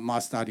ကျွန်တော်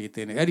Master တွေတ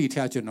င်တယ်အဲ့ဒီထ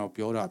က်ကျွန်တော်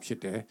ပြောတာဖြစ်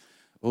တယ်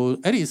ဟို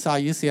အဲ့ဒီစာ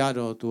ရေးဆရာ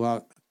တော့သူက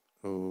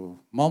ဟို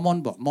မော်မွန်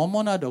ပေါ့မော်မွ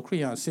န်ကတော့ခရ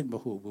စ်ယာန်စစ်မ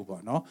ဟုတ်ဘူး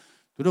ပေါ့နော်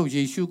သူတို့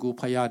ယေရှုကို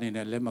ဖယားနေ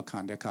နဲ့လက်မခံ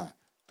တဲ့အခါ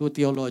သူ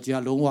theology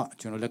လုံးဝ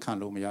ကျွန်တော်လက်ခံ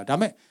လို့မရဒါပေ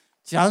မဲ့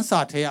ကျမ်းစာ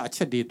ထဲကအချ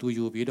က်တွေသူ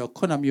ယူပြီးတော့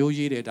ခုနှစ်မျိုး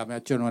ရေးတယ်ဒါပေ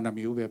မဲ့ကျွန်တော်နှစ်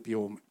မျိုးပဲ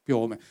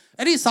ပြောမယ်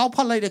အဲ့ဒီစာဖ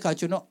တ်လိုက်တဲ့အခါ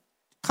ကျွန်တော်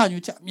ခံယူ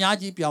ချက်အများ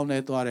ကြီးပြောင်းလဲ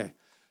သွားတယ်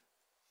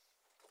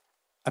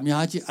အ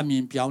များကြီးအမြ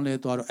င်ပြောင်းလဲ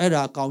သွားတော့အဲ့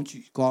ဒါကောင်းကြ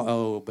ည့်ဟို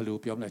ဘယ်လို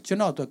ပြောမလဲကျွန်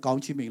တော်အတွက်ကော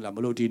င်းချီးမင်္ဂလာမ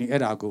လို့ဒီနေ့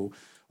အဲ့ဒါကို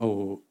ဟို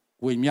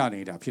ဝေမျှ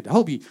နေတာဖြစ်တယ်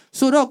ဟုတ်ပြီ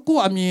ဆိုတော့ကို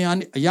ယ့်အမြင်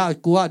အရာ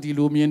ကိုကဒီ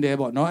လိုမြင်တယ်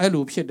ပေါ့နော်အဲ့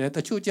လိုဖြစ်တယ်တ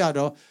ချို့ကြ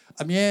တော့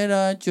အမြဲတ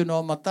မ်းကျွန်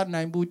တော်မတတ်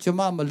နိုင်ဘူးကျွန်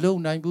မမလုံ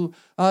နိုင်ဘူး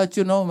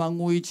ကျွန်တော်မှ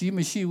ငွေကြီးမ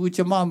ရှိဘူး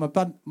ကျွန်မမ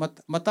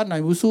တတ်နို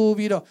င်ဘူးဆို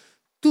ပြီးတော့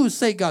သူ့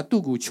စိတ်က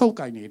သူ့ကိုချုပ်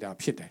ကင်နေတာ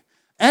ဖြစ်တယ်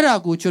အဲ့ဒါ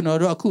ကိုကျွန်တော်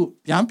တို့အခု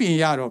ပြန်ပြင်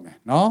ရတော့မယ်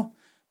နော်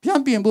ပြ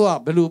န်ပြင်ဖို့က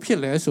ဘယ်လိုဖြစ်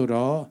လဲဆို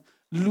တော့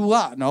လူက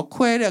နော်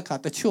ခွဲတဲ့အခါ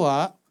တချို့က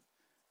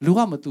လူက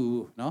မတူ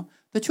ဘူးနော်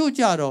တချို့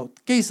ကြတော့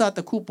ကိစ္စတ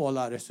စ်ခုပေါ်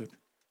လာတယ်ဆို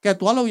ကဲ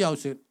သွားလို့ရောက်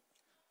ဆို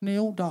နေ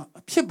ဦးတာ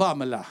ဖြစ်ပါ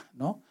မလား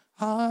နော်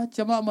ဟာ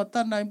ကျွန်မမတ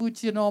တ်နိုင်ဘူး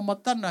ကျွန်တော်မ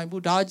တတ်နိုင်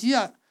ဘူးဒါကြီးက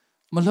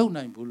မလုံ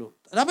နိုင်ဘူးလို့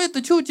ဒါပေမဲ့တ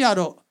ချို့ကြ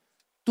တော့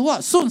तू က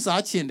စွန့်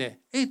စားချင်တယ်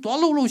အေးသွား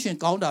လို့ရှင်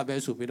ကောင်းတာပဲ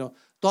ဆိုပြီးတော့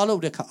သွား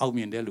လို့တဲ့ခါအောင်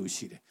မြင်တဲ့လူ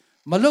ရှိတယ်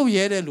မလုံ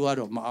ရဲတဲ့လူက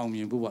တော့မအောင်မြ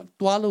င်ဘူးပေါ့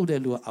သွားလို့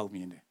တဲ့လူကအောင်မြ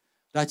င်တယ်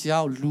ဒါကြော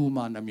င့်လူ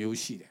မှာနှမျိုး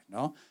ရှိတယ်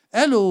နော်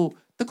အဲ့လို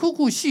တခု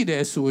ခုရှိတ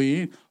ယ်ဆိုရ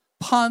င်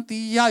ဖန်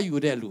တီးရယူ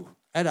တဲ့လူ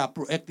အဲ့ဒါ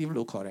proactive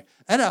လို့ခေါ်တယ်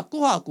အဲ့ဒါ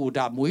ကိုယ့်ဟာကိုယ်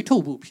ဒါမွေးထု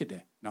တ်ဖို့ဖြစ်တ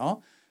ယ်နော်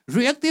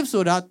reactive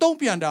ဆိုတာတုံ့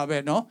ပြန်တာပဲ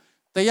နော်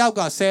တယောက်က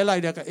ဆဲလို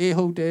က်တဲ့အေး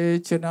ဟုတ်တယ်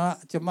ကျွ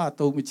န်မ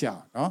သုံးမကြ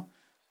နော်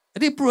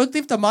အဲ့ဒီ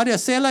proactive တမားတွေ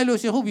ဆဲလိုက်လို့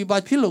ရှိရင်ဟုတ်ပြီဘာ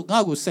ဖြစ်လို့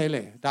ငါ့ကိုဆဲ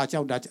လဲဒါ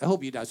ကြောင့်ဒါဟု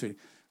တ်ပြီဒါဆိုရင်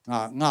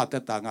ငါတ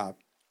က်တာငါ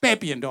ပဲ့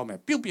ပြင်တော့မယ်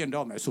ပြုတ်ပြင်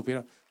တော့မယ်ဆိုပြီး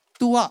တော့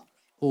तू က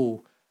ဟို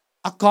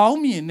အကောင်း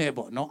မြင်နဲ့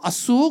ပေါ့နော်အ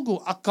ဆိုးကို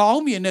အကော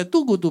င်းမြင်နဲ့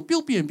သူ့ကို तू ပြု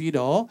တ်ပြင်ပြီး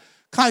တော့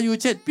ခံယူ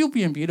ချက်ပြုတ်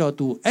ပြင်ပြီးတော့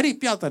तू အဲ့ဒီ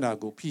ပြဿနာ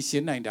ကိုဖြေရှ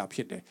င်းနိုင်တာဖြ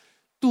စ်တယ်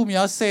သူ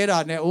များဆဲတာ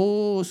နဲ့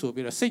အိုးဆို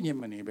ပြီးတော့စိတ်ညစ်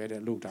မနေပဲ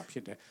တဲ့လုပ်တာဖြ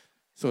စ်တယ်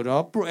ဆို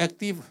တော့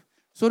proactive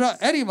ဆိုတော့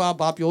အဲ့ဒီမှာ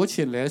ဘာပြောချ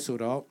င်လဲဆို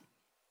တော့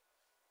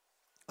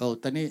ဟို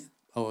တနေ့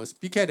ဟို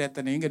speaker တဲ့တ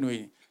နေ့ကနေ့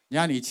ည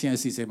နေချင်း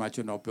အစီအစဉ်မှာ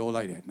ကျွန်တော်ပြော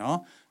လိုက်တယ်နော်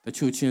တ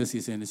ချို့ချင်းအစီ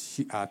အစဉ်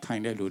ထို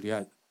င်တဲ့လူတွေက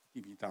ကြ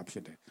ည့်ပြီးသားဖြ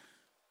စ်တယ်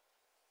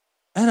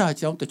အဲ့ဒါ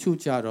ကြောင့်တချို့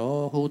ကြတော့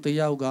ဟိုတ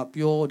ယောက်က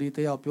ပြောဒီတ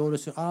ယောက်ပြော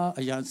လို့ဆို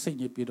အရန်စိတ်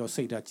ညစ်ပြီးတော့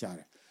စိတ်ဓာတ်ကြတ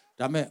ယ်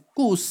ဒါပေမဲ့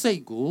ကိုယ်စိ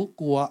တ်ကို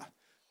ကိုက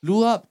လူ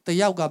ကတ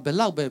ယောက်ကဘယ်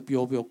လောက်ပဲ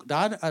ပြော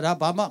ဒါ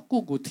ဘာမှ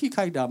ကိုကိုထိ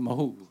ခိုက်တာမ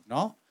ဟုတ်ဘူးเน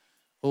าะ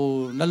ဟို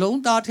နှ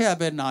လုံးသားထဲ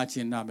ပဲနာကျ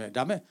င်တာပဲ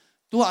ဒါပေမဲ့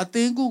तू အသ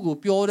င်းကို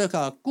ပြောတဲ့အ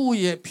ခါကို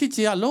ရဲ့ဖြစ်ချ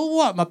င်ကလုံးဝ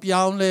မ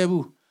ပြောင်းလဲ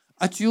ဘူး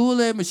အကျိုး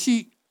လည်းမရှိ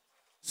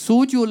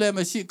ဆိုးကျိုးလည်းမ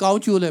ရှိကော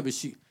င်းကျိုးလည်းမ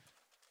ရှိ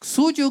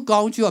ဆိုးကျိုးကော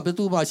င်းကျိုးကဘယ်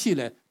သူမှရှိ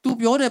လဲ तू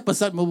ပြောတဲ့ပါ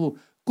စတ်မဟုတ်ဘူး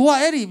ကိုက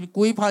အဲ့ဒီ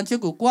ကိုယ်ဖန်ချက်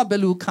ကိုကိုကဘ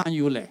ယ်လိုခံ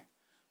ယူလဲ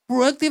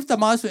proactive တ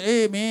မဆို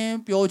အေးမင်း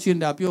ပြောချင်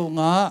တာပြော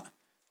ငါ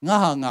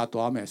ဟာငါ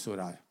သွားမယ်ဆို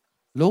တာ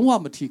လုံးဝ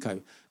မထိခိုက်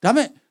ဘူးဒါပေ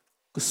မဲ့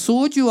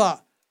ဆိုးကျိုးက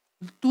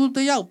तू တ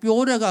ယောက်ပြော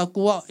တဲ့က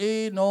ကိုက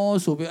အေးနော်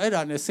ဆိုပြီးအဲ့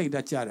ဒါနဲ့စိတ်တ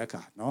က်ကြတဲ့အ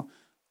ခါနော်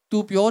तू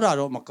ပြောတာ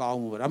တော့မကောင်း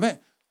ဘူးဒါပေမဲ့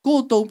ကို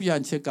ယ်တုံးပြ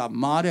န်ချက်က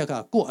မားတဲ့အခါ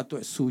ကိုယ့်အတွ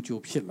က်ဆိုး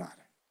ကျိုးဖြစ်လာတ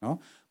ယ်နော်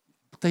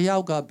တယော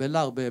က်ကဘယ်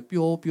လောက်ပဲ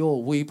ပြော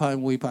ဝေဖန်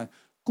ကို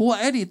က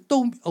အဲ့ဒီ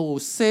တုံးဟို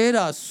ဆဲ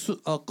တာ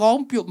ကော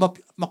င်းပြော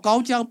မကော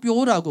င်းချောင်းပြော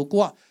တာကိုက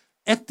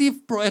active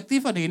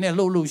proactive အနေနဲ့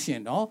လုပ်လို့ရှ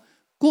င်နော်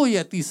ကိုယ့်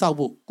ရဲ့တိဆောက်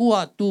ဖို့ကိုက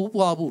တူး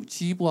ပွားဖို့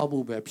ကြီးပွား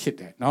ဖို့ပဲဖြစ်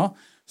တယ်နော်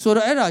ဆို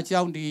တော့အဲ့ဒါ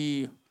ကြောင့်ဒီ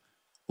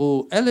ဟို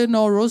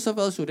Eleanor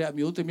Roosevelt ဆိုတဲ့အ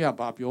မျိုးသမီးက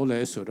ဘာပြောလဲ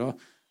ဆိုတော့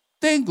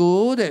တင်း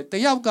ကိုတဲ့တ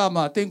ယောက်က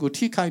မှတင်းကို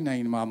ထိခိုက်နို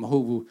င်မှာမဟု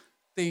တ်ဘူး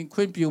တင်းခွ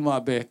င့်ပြုမှာ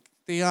ပဲ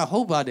တင်းကဟု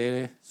တ်ပါတယ်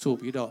ဆို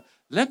ပြီးတော့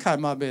လက်ခံ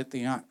မှာပဲတ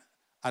င်းက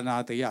အနာ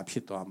တရဖြ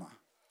စ်သွားမှာ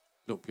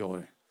လို့ပြော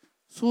တယ်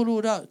ဆိုလို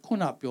တာခု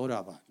နပြောတာ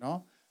ပါနော်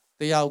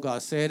တယောက်က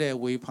ဆဲတဲ့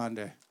ဝေးဖန်တ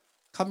ယ်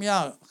ခမရ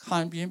ခံ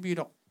ပြင်းပြီး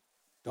တော့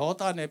ဒေါ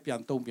သနဲ့ပြ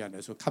န်တုံ့ပြန်တ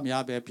ယ်ဆိုခမရ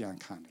ပဲပြန်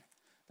ခံတယ်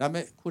ဒါပေ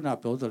မဲ့ခုန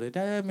ပြောသလို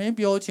မင်း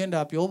ပြောချင်း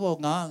တာပြောဖို့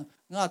ငါ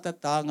တက်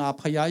သားငါ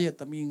ဖရားရဲ့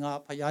သမီးငါ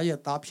ဖရားရဲ့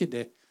သားဖြစ်တ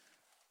ယ်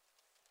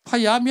ဖ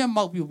ရားမျက်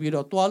မှောက်ပြုပြီး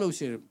တော့တွားလို့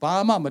ရှိရင်ဘာ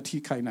မှမထိ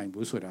ခိုက်နိုင်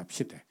ဘူးဆိုတာဖြ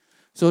စ်တယ်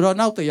ဆိုတော့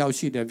နောက်တစ်ယောက်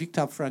ရှိတယ်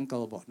Viktor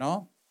Frankl ပေါ့နော်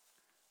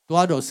သူက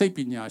တော့စိတ်ပ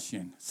ညာရှ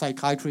င်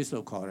psychiatrist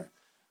လို့ခေါ်တယ်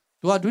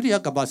သူကဒုတိယ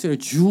ကမ္ဘာစစ်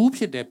ဂျူး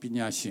ဖြစ်တဲ့ပ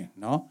ညာရှင်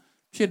နော်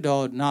ဖြစ်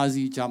တော့နာ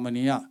ဇီဂျာမ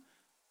နီက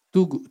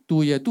သူ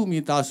ရဲ့သူ့မိ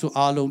သားစု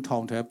အားလုံးထော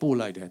င်ထဲပို့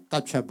လိုက်တယ်တ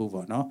တ်ဖြတ်ဖို့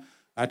ပေါ့နော်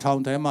ထော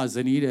င်ထဲမှာဇ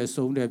နီးတယ်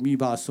ဆုံးတယ်မိ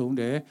ဘဆုံး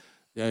တယ်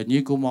ညီ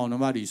ကိုမောင်နှ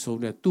မတွေဆုံး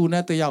တယ်သူ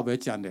နဲ့တယောက်ပဲ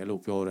ကြံတယ်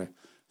လို့ပြောတယ်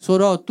ဆို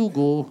တော့သူ့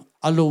ကို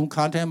အလုံးခ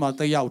န်းထဲမှာ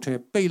တယောက်တ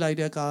ည်းပိတ်လိုက်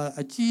တဲ့အခါ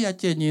အကြီးအ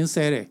ကျယ်ညင်း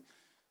ဆဲတယ်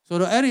ဆို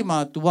တော့အဲ့ဒီမှာ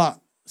तू က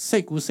စိ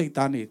တ်ကူးစိတ်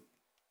သားနေ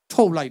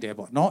ထုတ်လိုက်တယ်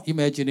ပေါ့နော်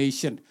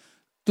imagination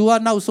तू က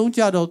နောက်ဆုံး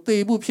ကြတော့သေ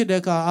မှုဖြစ်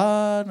တဲ့အခါ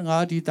ငါ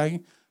ဒီတိုင်း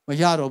မ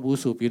ရတော့ဘူး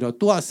ဆိုပြီးတော့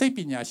तू ကစိတ်ပ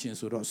ညာရှင်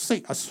ဆိုတော့စိ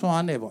တ်အစွ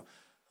မ်းနဲ့ပေါ့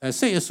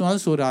စိတ်အစွမ်း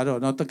ဆိုတာတော့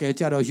နော်တကယ်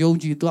ကြတော့ယုံ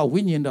ကြည် तू က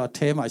ဝိညာဉ်တော်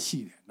အဲမှာရှိ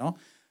တယ်နော်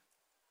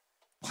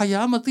ဖ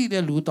ယားမသိ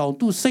တဲ့လူတောင်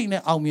သူ့စိတ်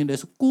နဲ့အောင်မြင်တယ်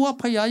ဆိုကိုက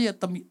ဖယားရဲ့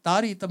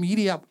သားတွေသမီး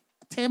တွေက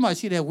အဲမှာ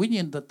ရှိတဲ့ဝိ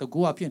ညာဉ်တကူ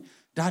အဖြစ်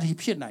ဒါတွေ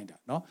ဖြစ်နိုင်တာ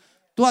နော်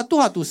သူ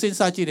ကသူစဉ်း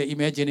စားကြည့်တဲ့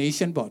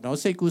imagination ပေါ့နော်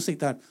စိတ်ကူးစိတ်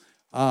သား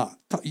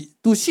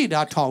သူရှိ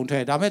တာထောင်ထဲ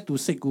ဒါပေမဲ့သူ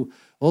စိတ်ကူး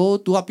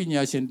သူကပ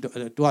ညာရှင်သူ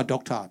ကဒေါ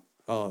က်တာ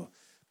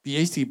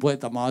PhD ဘွဲ့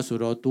သမားဆို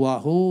တော့သူက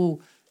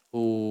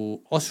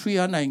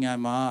Austria နိုင်ငံ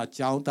မှာ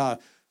ကျောင်းသား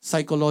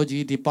psychology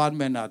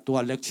department ကသူက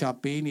lecture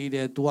ပေးနေတ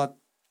ယ်သူက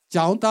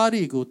ကျောင်းသား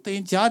တွေကိုသ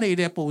င်ကြားနေ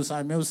တဲ့ပုံစံ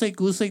မျိုးစိတ်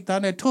ကူးစိတ်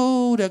သားနဲ့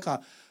ထိုးတဲ့အခါ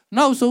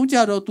နောက်ဆုံးကြ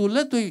တော့သူလ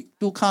က်တွေ့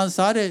သူခံ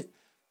စားတဲ့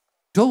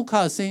ဒုက္ခ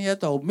ဆင်းရဲ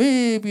တော့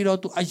မေးပြီးတော့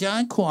သူအယ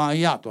မ်းခွန်အား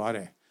ရသွားတ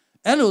ယ်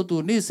အဲ့လိုသူ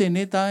နေ့စဉ်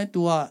နေ့တိုင်း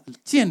သူက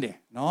ကျင့်တယ်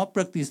နော်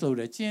practice လုပ်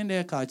တယ်ကျင့်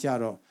တဲ့အခါကျ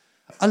တော့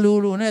အလို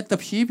လိုနဲ့တ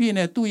ဖြည်းဖြည်း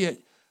နဲ့သူ့ရဲ့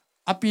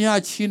အပြာ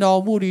ချီနှော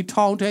င်မှုတွေ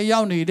ထောင်ထဲ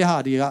ရောက်နေတဲ့ဟာ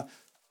တွေက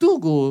သူ့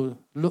ကို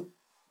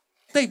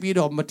တိတ်ပြီး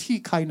တော့မထိ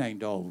ခိုက်နိုင်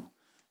တော့ဘူး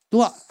သူ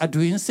ကအ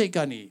တွင်းစိတ်က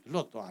နေလွ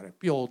တ်သွားတယ်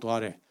ပျော်သွား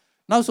တယ်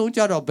နောက်ဆုံးကြ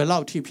တော့ဘယ်လော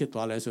က်ထိဖြစ်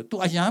သွားလဲဆိုသူ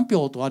အယမ်း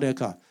ပျော်သွားတဲ့အ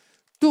ခါ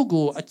သူ့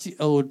ကို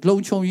လုံ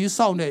ခြုံရေး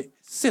စောင့်တဲ့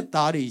စစ်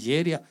သားတွေရဲ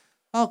တွေ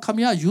ခမ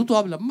ရယူ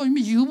သွားပြီလားမ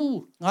ယူဘူး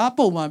ငါ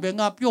ပုံမှန်ပဲ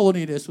ငါပျော်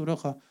နေတယ်ဆိုတော့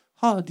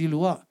ဟာဒီလူ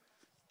က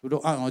သူ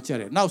တို့အောင်ကြ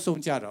တယ်နောက်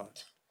ဆုံးကြတော့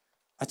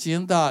အချ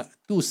င်းသား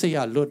သူ့စိတ်က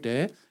လွတ်တ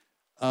ယ်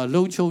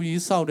လုံခြုံ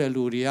ရေးစောင့်တဲ့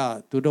လူတွေက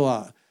သူတို့က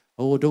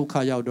ဒုက္ခ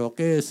ရောက်တော့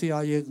ကဲဆရာ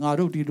ကြီးငါ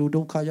တို့ဒီလူ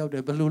ဒုက္ခရောက်တ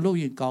ယ်ဘယ်လိုလုပ်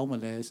ရင်ကောင်းမ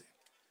လဲ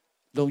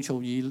လုံခြုံ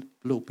ရေး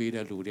လုပ်ပေး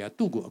တဲ့လူတွေက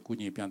သူ့ကိုအကူအ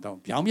ညီပြန်တောင်း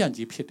ပြောင်းပြန်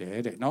ကြီးဖြစ်တ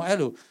ယ်တဲ့နော်အဲ့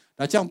လို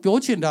ဒါကြောင့်ပြော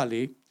ချင်တာ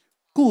လေ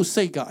ကိုယ်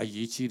စိတ်ကအ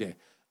ရေးကြီးတယ်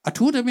အ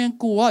ထူးသဖြင့်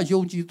ကိုက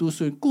ယုံကြည်သူ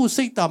ဆိုရင်ကိုယ်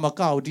စိတ်တာမ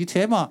ကောက်ဒီ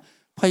ထဲမှာ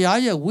ဖရား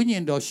ရဲ့ဝိညာ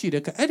ဉ်တော်ရှိတ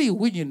ယ်အဲ့ဒီ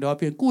ဝိညာဉ်တော်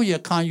ဖြင့်ကိုယ့်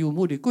ရဲ့ခံယူ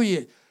မှုတွေကိုယ့်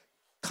ရဲ့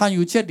ခံ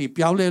ယူချက်တွေ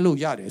ပြောင်းလဲလို့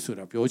ရတယ်ဆို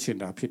တာပြောချင်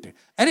တာဖြစ်တယ်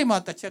အဲ့ဒီမှာ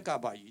တစ်ချက်က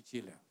ပါရေးကြ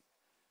ည့်လဲ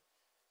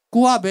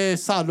ကိုကပဲ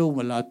စလို့မ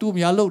လားသူ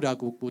များလို့တာ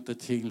ကိုတစ်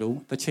ချိန်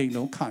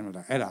လုံးခံရ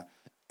တာအဲ့ဒါ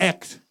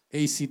act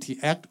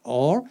act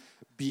or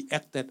be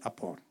acted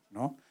upon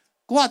နော်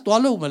ကိုက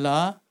တွားလို့မ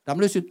လားဒါမှ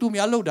မဟုတ်သူ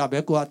များလို့တာပဲ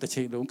ကိုကတစ်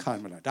ချိန်လုံးခံ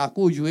မလားဒါ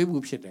ကိုရွေးမှု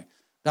ဖြစ်တယ်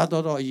ဒါ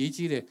တော့အရေး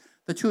ကြီးတယ်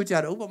တချို့ကြ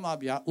တော့ဥပ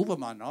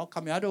မာနော်ခ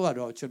မရတို့က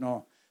တော့ကျွန်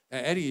တော်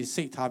အဲ့ဒီ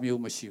စိတ်ထား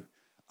မျိုးမရှိဘူး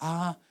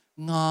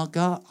ငါက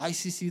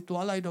ICC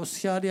တွားလိုက်တော့ဆ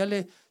ရာတွေလ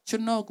ည်းကျွ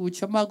န်တော်ကို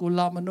ချမကို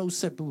လာမနှုတ်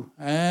ဆက်ဘူး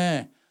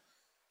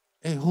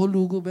ဟို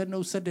လူကိုပဲနှု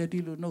တ်ဆက်တယ်ဒီ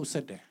လူနှုတ်ဆ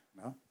က်တယ်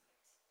နော်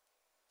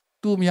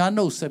သူများ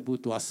နှုတ်ဆက်ဘူး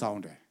သူကစော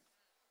င်းတယ်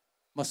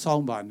မစော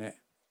င်းပါနဲ့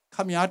ခ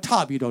မရထ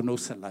ပြီးတော့နှု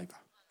တ်ဆက်လိုက်ပါ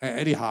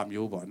အဲ့ဒီဟာ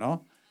မျိုးပေါ့နော်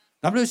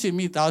ဒါမှမဟုတ်ရှင်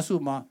မိသားစု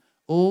မှာ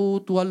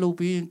သူကလှုပ်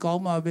ပြီးကော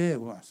င်းမှာပဲ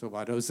ဆို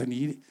ပါတော့ဇ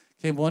နီး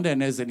ခင်ပွန်းတယ်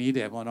နဲ့ဇနီးတ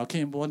ယ်ပေါ့နော်ခ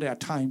င်ပွန်းတယ်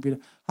ထိုင်ပြီး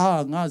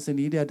ငါဇ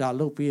နီးတယ်ဒါ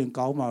လှုပ်ပြီး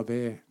ကောင်းမှာ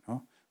ပဲနော်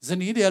ဇ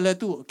နီးတယ်လည်း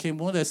သူ့ခင်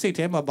ပွန်းတယ်စိတ်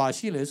ထဲမှာပါ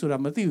ရှိလဲဆိုတာ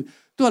မသိဘူး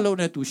သူ့အလုံး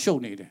နဲ့သူရှု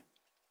ပ်နေတယ်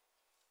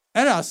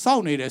အဲ့ဒါစော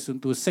င့်နေတယ်ဆို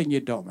သူစိတ်ည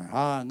စ်တော့မှာ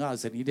ငါ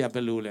ဇနီးတယ်ဘ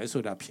ယ်လိုလဲ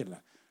ဆိုတာဖြစ်လာ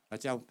ဒါ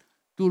ကြောင့်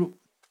သူ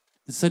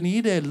ဇ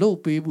နီးတယ်လှုပ်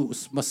ပေးဘူး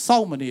မစော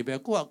င့်မနေပဲ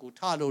ကိုယ့်အကူ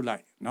ထားလို့လို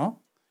က်နော်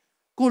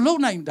ကိုလှု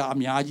ပ်နိုင်တာအ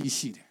များကြီး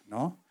ရှိတယ်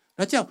နော်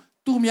ဒါကြောင့်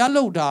သူများ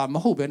လှုပ်တာမ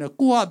ဟုတ်ပဲနဲ့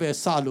ကိုကပဲ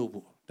စလို့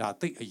ဖို့ဒါ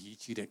သိအရေး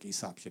ကြီးတဲ့ကိစ္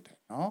စဖြစ်တယ်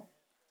နော်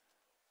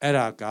အဲ့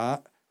ဒါက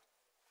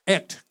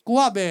act ကို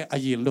ကပဲအ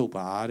ရင်လှုပ်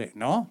ပါတဲ့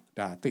နော်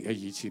ဒါသိအ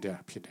ရေးကြီးတာ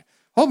ဖြစ်တယ်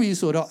ဟုတ်ပြီ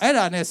ဆိုတော့အဲ့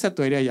ဒါနဲ့ဆက်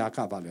သွယ်တဲ့ຢာက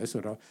ပါလဲ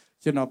ဆိုတော့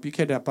ကျွန်တော်ပြီး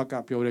ခဲ့တဲ့ဘက်က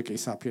ပြောတဲ့ကိ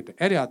စ္စဖြစ်တယ်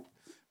အဲ့ဒါ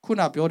ခု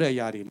နပြောတဲ့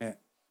ຢာတွေနဲ့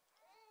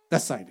သ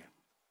က်ဆိုင်တယ်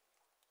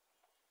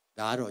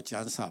ဒါကတော့ကျ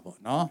မ်းစာပေါ့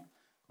နော်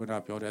ခုန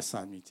ပြောတဲ့စာ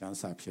မီကျမ်း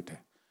စာဖြစ်တ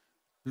ယ်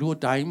လူ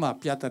တိုင်းမှာ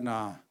ပြဿနာ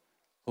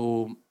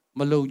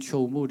မလုံ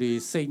ခြုံမှုတွေ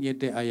စိတ်ညစ်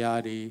တဲ့အရာ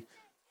တွေ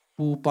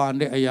ပူပန်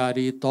တဲ့အရာ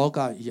တွေတောက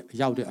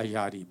ရောက်တဲ့အ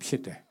ရာတွေဖြ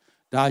စ်တယ်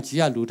ဒါကြီး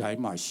ကလူတို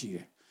င်းမှာရှိတ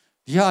ယ်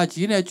ဒီဟာ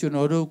ကြီးနဲ့ကျွန်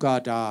တော်တို့က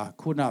ဒါ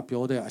ခုန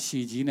ပြောတဲ့အရှိ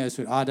ကြီးနဲ့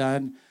ဆိုအာဒန်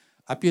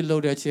အပြစ်လု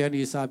ပ်တဲ့ခြင်း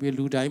ဒီစာပြီး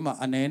လူတိုင်းမှာ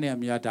အနေနဲ့အ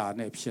များဒါ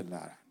နဲ့ဖြစ်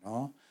လာတာ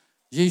နော်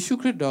ယေရှု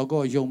ခရစ်တော်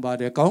ကိုယုံပါ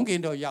တယ်ကောင်းက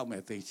င်တော့ရောက်မ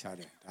ယ်သိချ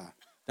တယ်ဒါ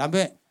ပေ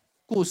မဲ့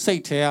ကိုယ်စိ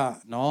တ်ထဲက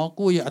နော်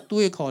ကိုယ့်ရဲ့အ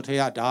တွေ့အခေါ်ထဲ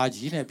ကဒါ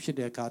ကြီးနဲ့ဖြစ်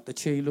တဲ့အခါတစ်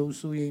ချိန်လုံး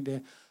စူးရင်တ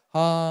ယ်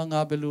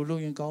ငါဘယ်လိုလု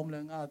ပ်ရင်ကောင်းမ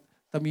လဲငါ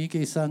သမီး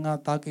ကိစ္စငါ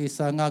သားကိစ္စ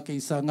ငါကိ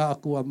စ္စငါအ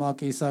ကူအမ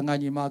ကိစ္စငါ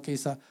ညီမကိ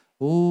စ္စ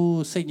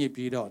စိတ်ညစ်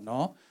ပြီးတော့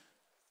နော်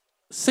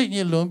စိတ်ည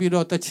စ်လွန်ပြီး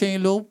တော့တစ်ချိန်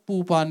လုံးပူ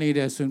ပါနေ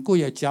တဲ့ဆိုရင်ကို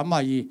ယ့်ရဲ့ကျန်းမာ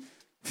ရေး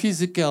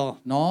physical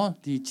နော်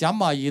ဒီကျန်း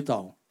မာရေးတော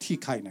င်ထိ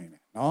ခိုက်နိုင်တ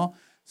ယ်နော်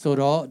ဆို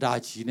တော့ဒါ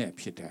ကြီးနဲ့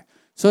ဖြစ်တယ်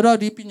ဆိုတော့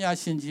ဒီပညာ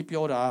ရှင်ကြီး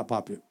ပြောတာကဘာ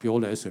ပြော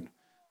လဲဆိုရင်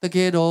တက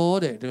ယ်တော့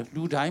တဲ့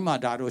လူတိုင်းမှာ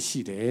ဒါတော့ရှိ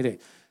တယ်တဲ့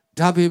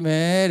ဒါပေ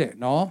မဲ့တဲ့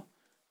နော်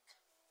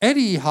အဲ့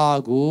ဒီဟာ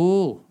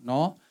ကို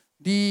နော်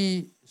ဒီ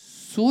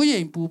စိုးရိ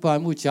မ်ပူပန်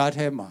မှုကြား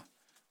ထဲမှာ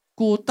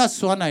ကိုတတ်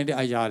ဆွမ်းနိုင်တဲ့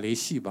အရာလေး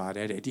ရှိပါတ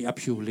ယ်တဲ့ဒီအ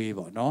ဖြူလေး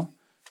ပေါ့နော်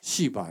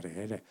ရှိပါတ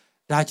ယ်တဲ့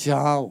ဒါ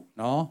ကြောင့်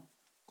နော်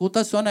ကိုတ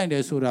တ်ဆွမ်းနိုင်တ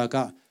ယ်ဆိုတာက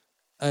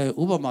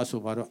ဥပမာ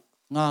ဆိုပါတော့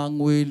ငါ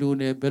ငွေလို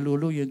နေဘယ်လို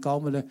လုပ်ရင်ကော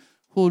င်းမလဲ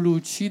ဟိုလူ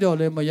ချီတော့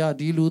လည်းမရ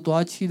ဒီလူ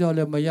သွားချီတော့လ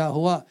ည်းမရ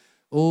ဟိုက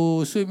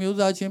ဆွေမျိုး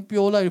သားချင်း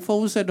ပြောလိုက်ဖု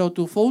န်းဆက်တော့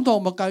သူဖုန်း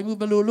တော့မကင်ဘူး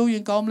ဘယ်လိုလုပ်ရ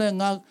င်ကောင်းမလဲ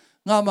ငါ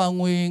မှ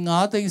ငွေ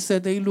9သိန်း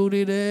7သိန်းလူ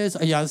တွေတယ်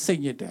အရာစိ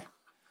တ်ညစ်တယ်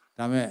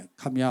ဒါမဲ့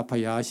ခမရဖ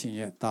ယားရှင်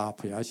ရဲ့တာ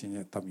ဖယားရှင်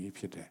ရဲ့တမီး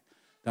ဖြစ်တယ်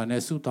ဒါ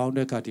နဲ့ဆုတောင်း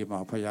တဲ့ခါဒီမှာ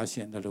ဖယားရှ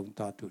င်နှလုံး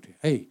သားတူတယ်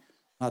ဟေး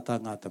ငါ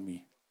သားငါသ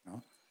မီး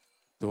နော်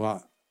သူက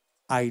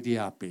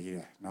idea ပေးတ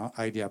ယ်နော်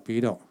idea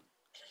ပေးတော့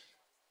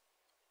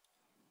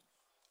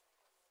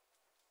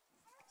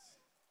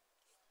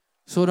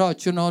ဆိုတော့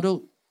ကျွန်တော်တို့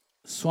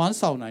စွမ်း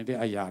ဆောင်နိုင်တဲ့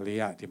အရာလေး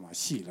ကဒီမှာ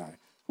ရှိလာတယ်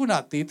ခုန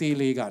သေးသေး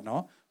လေးက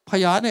နော်ဖ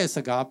ယားနဲ့စ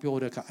ကားပြော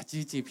တဲ့အခါအ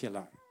ကြီးကြီးဖြစ်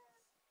လာ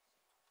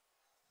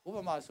ဥပ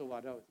မာဆိုပါ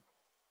တော့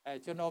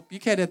ကျွန်တော်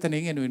ပြီးခဲ့တဲ့တန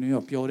င်္ဂနွေနေ့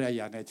ပြောတဲ့အ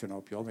ရာနဲ့ကျွန်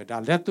တော်ပြောမယ်ဒါ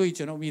လက်တွေ့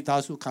ကျွန်တော်မိ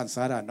သားစုခံ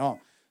စားတာနော်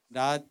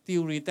ဒါ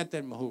theory တ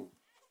က်မဟုတ်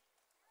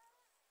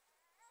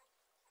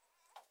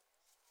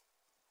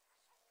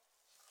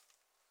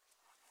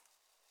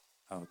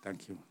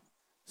thank you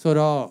ဆို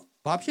တော့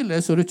ဘာဖြစ်လဲ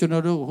ဆိုတော့ကျွန်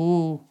တော်တို့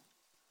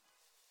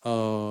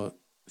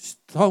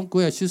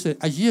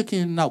1980အရေးခ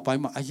င်းနောက်ပို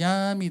င်းမှာအရ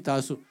န်မိ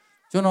သားစု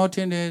ကျွန်တော်ထ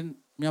င်တယ်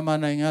မြန်မာ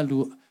နိုင်ငံလူ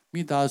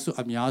မိသားစု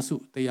အများစု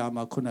တရား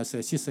မှာ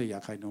80-80%ရာ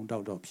ခိုင်နှုန်း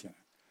တော့ဖြစ်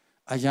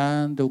အရန်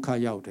ဒုက္ခ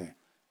ရောက်တယ်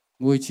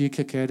ငွေကြီးခ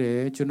က်ခဲတယ်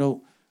ကျွန်တော်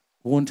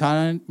ဝန်ထ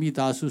မ်းမိ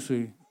သားစု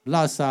ဆို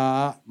လာစာ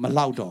မ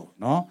လောက်တော့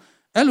เนาะ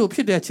အဲ့လိုဖြ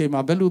စ်တဲ့အချိန်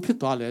မှာဘယ်လိုဖြစ်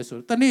သွားလဲဆို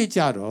တော့တနေ့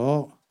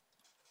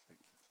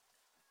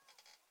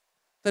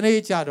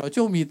ကြတော့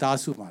ကျုံမိသား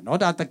စုမှာเนาะ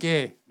ဒါတက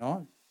ယ်เนาะ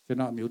ကျွန်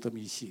တော်အမျိုးသ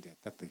မီးရှိတယ်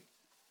တသက်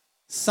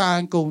စံ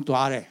ကုန်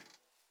သွားတယ်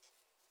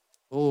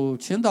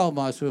ချင်းတောင်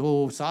မှာဆို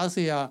စားစ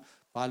ရာ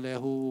ဘာလဲ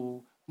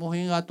မဟ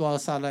င်းကတွား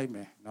စားလိုက်မ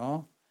ယ်နော်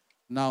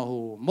နောက်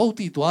မုတ်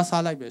တီတွား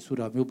စားလိုက်မယ်ဆို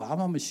တာမျိုးဘာ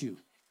မှမရှိ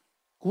ဘူး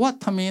ကိုက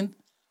သမင်း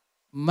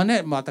မ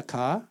နဲ့မှာတ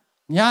ခါ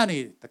ညနေ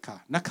တခါ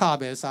နှစ်ခါ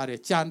ပဲစားတယ်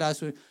ကြံတာ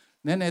ဆို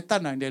နည်းနည်းတ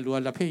တ်နိုင်တဲ့လူက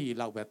လက်ဖက်ရည်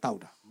လောက်ပဲတောက်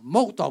တာ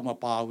မုတ်တော့မ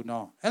ပါဘူး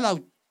နော်အဲ့လောက်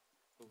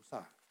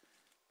စား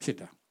ဖြစ်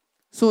တာ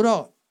ဆို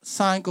တော့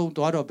စံကုန်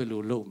သွားတော့ဘယ်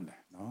လိုလုပ်မလဲ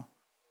နော်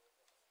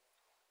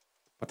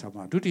ပထမ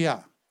ဒုတိယ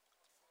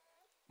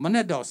မ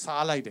နဲ့တော့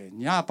စားလိုက်တယ်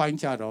ညပိုင်း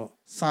ကျတော့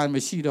စားမ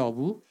ရှိတော့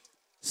ဘူး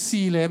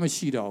စီလည်းမ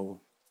ရှိတော့ဘူး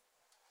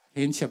ဟ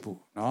င်းချက်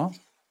ဘူးနော်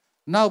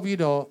နောက်ပြီး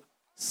တော့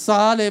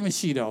စားလည်းမ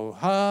ရှိတော့ဘူး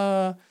ဟာ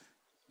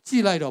ကြ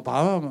ည့်လိုက်တော့ဘာ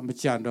မှမ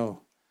ကြံတော့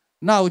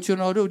နောက်ကျွန်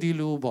တော်တို့ဒီ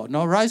လိုပေါ့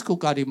နော် rice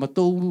cooker တွေမ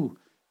သုံးဘူး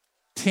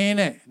ထင်း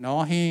နဲ့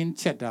နော်ဟင်း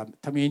ချက်တာ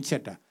သမင်းချ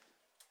က်တာ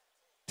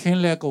ထင်း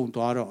လဲကုန်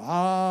သွားတော့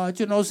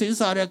ကျွန်တော်စဉ်း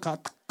စားတဲ့ခါ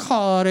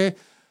ရဲ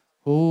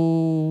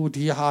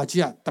ဒီဟာ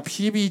ကြီးတဖြ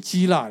ည်းဖြည်း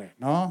ကြီးလာတယ်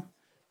နော်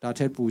ဒါထ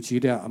က်ပူ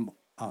ကြီးတဲ့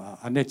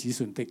အနဲ့ကြီး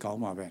စွန်တိတ်ကော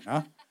င်းပါပဲ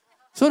နော်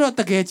ဆိုတော့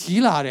တကယ်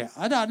ကြီးလာတယ်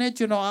အဲ့ဒါနဲ့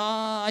ကျွန်တော်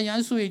အရန်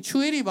ဆိုရင်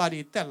ချွေးတွေပါတ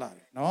က်လာတ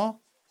ယ်နော်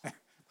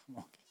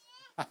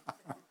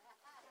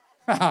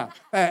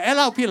အဲ့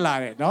လောက်ဖြစ်လာ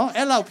တယ်နော်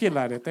အဲ့လောက်ဖြစ်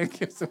လာတယ် thank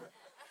you so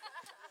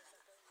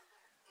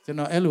ကျွန်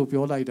တော်အဲ့လို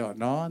ပြောလိုက်တော့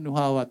နော်နူ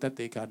ဟာဝတက်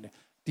တေကနေ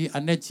ဒီ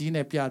အနဲ့ကြီး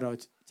နဲ့ပြတော့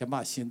ကျမ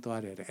ရှင်း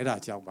သွားတယ်အဲ့ဒါ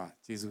ကြောင့်ပါ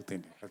ကျေးဇူးတင်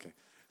တယ် okay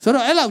ဆို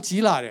တော့အဲ့လောက်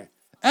ကြီးလာတယ်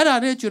အဲ့ဒါ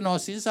နဲ့ကျွန်တော်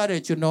စဉ်းစားတ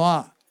ယ်ကျွန်တော်က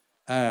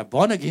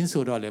born again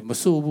ဆိုတော့လေမ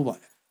ဆိုးဘူးပါ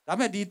ဒါပေ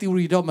မဲ့ဒီ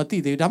theory တော့မသိ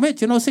သေးဘူးဒါပေမဲ့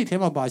ကျွန်တော်စိတ်ထဲ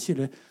မှာပါရှိ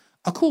တယ်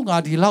အခုငါ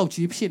ဒီလောက်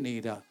ကြီးဖြစ်နေ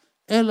တာ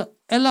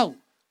အဲ့လောက်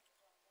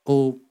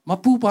မ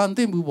ပူပန်သ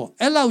င့်ဘူးပေါ့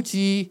အဲ့လောက်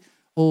ကြီး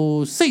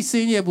စိတ်ဆ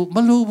င်းရဲဘူးမ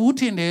လိုဘူး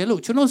ထင်တယ်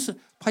လို့ကျွန်တော်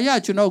ဖယား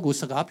ကျွန်တော်ကို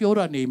စကားပြော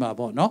တာနေမှာ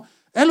ပေါ့နော်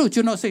အဲ့လို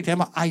ကျွန်တော်စိတ်ထဲ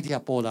မှာ idea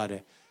ပေါ်လာတ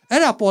ယ်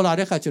အဲ့ဒါပေါ်လာ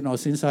တဲ့အခါကျွန်တော်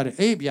စဉ်းစားတယ်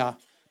အေးဗျာ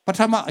ပထ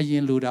မအရ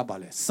င်လိုတာပါ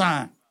လေစံ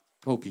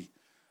ဟုတ်ပြီ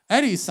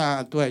အဲ့ဒီစံ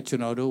အတွက်ကျွ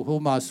န်တော်တို့ဟို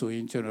မှာဆိုရ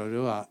င်ကျွန်တော်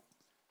တို့က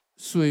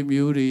ဆွေ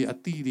မျိုးတွေအ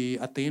တိတွေ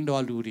အသင်း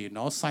တော်လူတွေ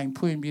နော်ဆိုင်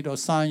ဖွင့်ပြီး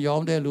တော့စံရော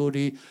င်းတဲ့လူ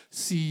တွေ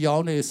စီရော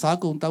င်းတဲ့စား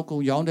ကုန်တောက်ကု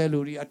န်ရောင်းတဲ့လူ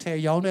တွေအထည်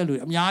ရောင်းတဲ့လူတွေ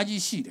အများ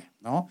ကြီးရှိတယ်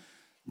နော်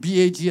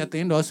BAG အသ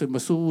င်းတော်ဆိုမ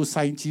စိုးဘူး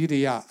ဆိုင်ကြီးတွေ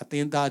ကအသ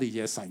င်းသားတွေ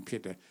ရဲ့ဆိုင်ဖြ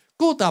စ်တယ်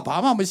ကိုတာဘာ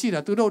မှမရှိတာ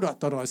သူတို့တော့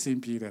တော်တော်အဆင်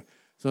ပြေတယ်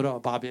ဆိုတော့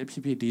ဘာပဲဖြ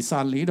စ်ဖြစ်ဒီစံ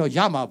လေးတော့ရ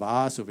မှာပါ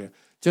ဆိုပြီး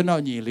ကျွန်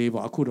တော်ညီလေး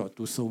ပေါ့အခုတော့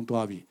သူဆုံး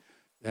သွားပြီ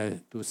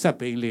သူဆက်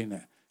ပိန်းလေး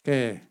နဲ့ကဲ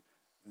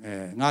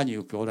ငါညီ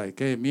ကိုပြောလိုက်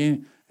ကဲမင်း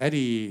အဲ့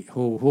ဒီ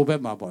ဟိုဘ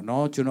က်မှာပေါ့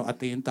နော်ကျွန်တော်အ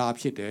သင်းသား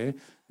ဖြစ်တယ်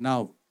နော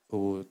က်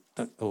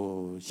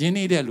ရင်း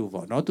နေတဲ့လူ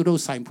ပေါ့နော်သူ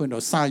တို့ဆိုင်ဖွင့်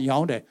တော့စံရော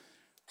င်းတယ်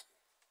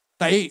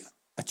တိတ်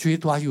အချွေး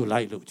သွားယူ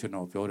လိုက်လို့ကျွန်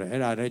တော်ပြောတယ်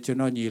အဲ့ဒါလည်းကျွန်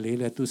တော်ညီလေး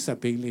လည်းသူဆက်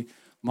ပိန်းလေး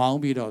မောင်း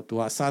ပြီးတော့သူ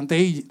ကစံသိ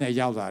န်းနဲ့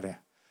ရောက်လာတယ်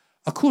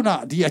အခုန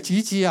ဒီအ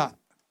ကြီးကြီးက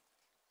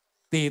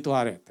တေး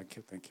သွားတယ် thank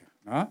you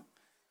နော်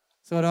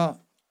ဆိုတော့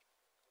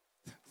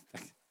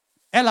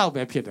အဲ့လောက်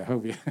ပဲဖြစ်တယ်ဟု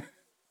တ်ပြီ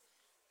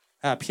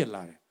ဖြစ်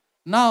လာတယ်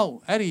နောက်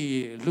အဲ့ဒီ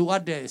လူအ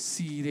ပ်တဲ့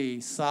စီတွေ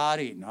စား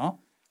တွေနော်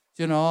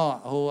ကျွန်တော်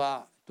ဟိုက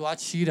တွား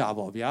ချီးတာ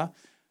ပေါ့ဗျာ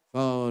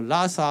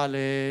လာစား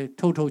လဲ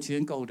ထုတ်ချ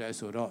င်းကုန်တယ်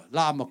ဆိုတော့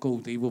လာမကုန်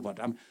သေးဘူးပေါ့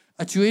ဒါ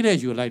အကျွေးနဲ့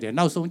ယူလိုက်တယ်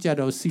နောက်ဆုံးကြ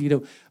တော့စီ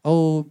တော့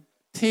ဟို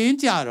ထင်း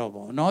ကြတော့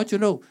ပေါ့နော်ကျွ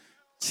န်တော်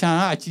ခြံ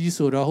အကြီး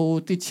ဆိုတော့ဟို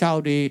တစ်ချော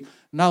က်တွေ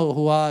နောက်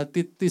ဟိုဟာ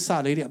တစ်ဆ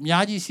လေးတွေအ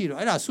များကြီးရှိတော့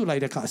အဲ့ဒါဆုလို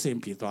က်တဲ့ခါအဆင်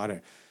ပြေသွားတ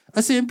ယ်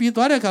အဆင်ပြေ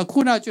သွားတဲ့အခါခု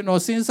နကျွန်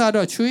တော်စဉ်းစား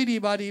တော့ချွေးဒီ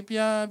ပါဒီပြ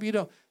န်ပြီး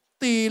တော့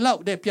တေလော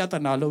က်တဲ့ပြဿ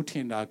နာလုံးထ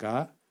င်တာက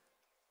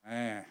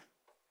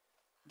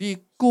ဒီ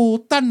ကို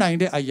တတ်နိုင်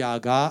တဲ့အရာ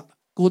က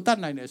ကိုတတ်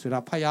နိုင်တယ်ဆိုတာ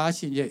ဖယား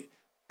ရှင်ရဲ့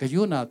ဂ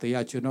ယုဏတ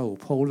ရားကျွန်တော်ကို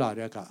ဖုံးလာ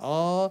တဲ့အခါ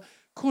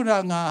ခုန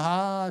ငါဟာ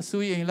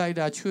စူးရင်လိုက်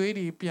တာချွေး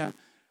ဒီပြန်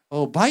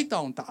ဟိုဘိုက်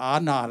တောင်တ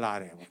အားနာလာ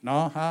တယ်ပေါ့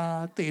နော်ဟာ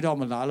တေတော့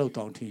မလားလို့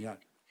တောင်းထင်ရ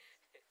တယ်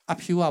အ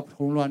ဖြူက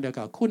ဖုံးလွှမ်းတဲ့အ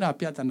ခါခုန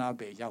ပြဿနာ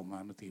ပဲရောက်မှ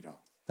မသိတော့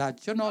ဒါ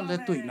ကျွန်တော်လ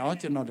က်တွေ့နော်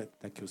ကျွန်တော်လက်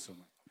တကျဆို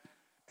မှာ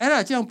အဲ့ဒါ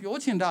ကြောင့်ပြော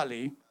ချင်တာ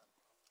လေ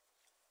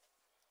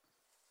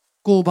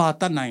ကိုပါ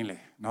တတ်နိုင်လေ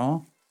နော်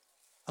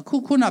အခု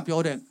ခုန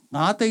ပြောတဲ့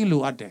9သိန်း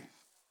လိုအပ်တယ်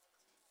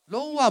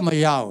လုံးဝမ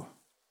ရအောင်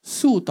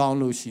စုတောင်း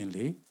လို့ရှင်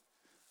လေ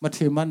မ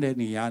ထေမတဲ့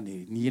နေရာနေ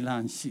နီလ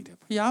န်းရှိတယ်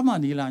ဖျားမှ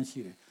နီလန်းရှိ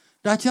တယ်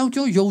ဒါကြောင့်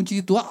ကျုပ်ယုံကြ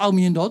ည်သူအောင်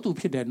မြင်တော်သူ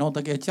ဖြစ်တယ်နော်တ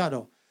ကယ်ကြ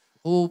တော့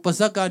ဟိုပါ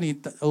ဇက်ကနေ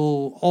ဟို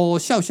အော်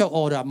ရှောက်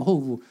အော်တာမဟု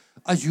တ်ဘူး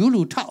အယူ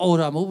လူထအော်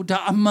တာမဟုတ်ဘူးဒါ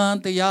အမှန်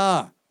တ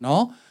ရား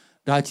နော်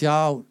ဒါ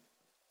ကြောင့်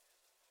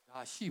ဒါ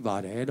ရှိပါ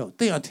တယ်တော့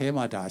တင့်အထဲ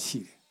မှာဒါရှိ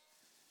တယ်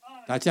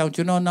ဒါကြောင့်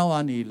ကျွန်တော်နောက်က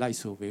နေလိုက်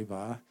ဆိုပေး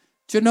ပါ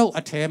ကျွန်ုပ်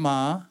အထဲမှာ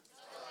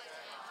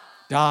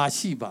ဒါ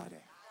ရှိပါတ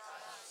ယ်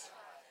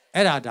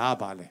အဲ့ဒါ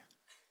ပါလေ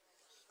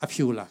အ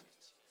ဖြူလား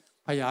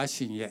ဖယား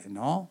ရှင်ရဲ့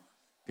နော်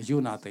ဂယု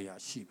ဏတ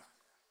ရားရှိပါ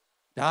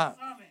ဒါ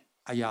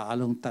အရာအ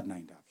လုံးတတ်နို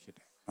င်တာဖြစ်တ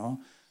ယ်နော်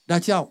ဒါ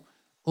ကြောင့်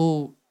ဟို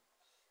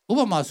ဥ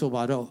ပမာဆို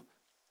ပါတော့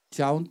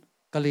ကျောင်း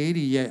ကလေး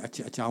တွေရဲ့အ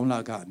ကြောင်းလာ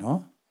ကနော်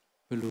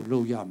ဘယ်လိုလု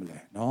ပ်ရမလဲ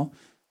နော်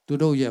သူ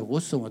တို့ရဲ့ဝ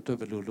တ်စုံအတွက်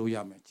ဘယ်လိုလုပ်ရ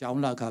မလဲကျော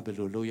င်းလာကဘယ်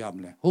လိုလုပ်ရမ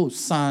လဲဟုတ်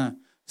စံ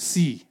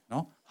စီ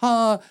နော်ဟာ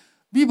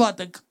မိဘ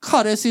တခါ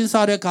ရဲစဉ်း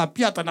စားတဲ့က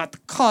ပြဿနာ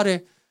ခါရဲ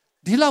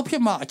ဒီလောက်ဖြ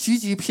စ်မှအကြီး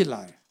ကြီးဖြစ်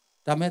လာတယ်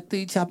ဒါမဲ့တေ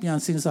ချာပြန်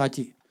စဉ်းစားကြ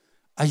ည့်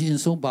အရင်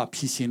ဆုံးပါဖြ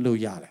ည့်ရှင်လို့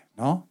ရတယ်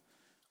နော်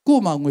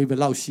ကို့မှာငွေဘယ်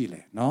လောက်ရှိ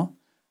လဲနော်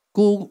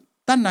ကို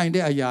တတ်နိုင်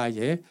တဲ့အရာ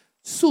ရဲ့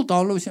စုတော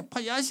င်းလို့ရှင်ဖ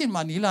ယားရှင်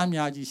မှာနီလာအ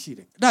များကြီးရှိတ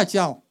ယ်အဲ့ဒါ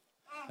ကြောင့်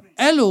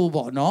အဲ့လို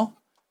ပေါ့နော်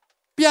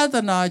ပြဿ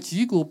နာ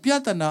ကြီးကိုပြ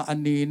ဿနာအ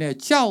နေနဲ့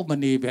ကြောက်မ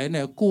နေပဲ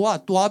နဲ့ကိုက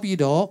တွားပြီး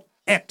တော့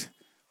act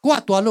ကိုက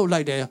တွားလို့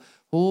လိုက်တယ်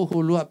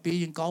ဟိုလူကပေး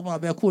ရင်ကောင်းမှာ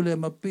ပဲခုလ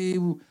ည်းမပေး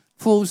ဘူး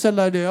ဖုန်းဆက်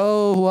လိုက်တယ်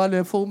ဟိုကလ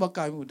ည်းဖုန်းမက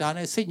င်ဘူးဒါ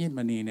နဲ့စိတ်ညစ်မ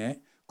နေနဲ့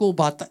ကို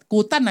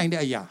တတ်နိုင်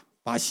တဲ့အရာ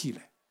ဘာရှိ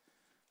လဲ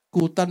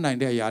ကိုတတ်နိုင်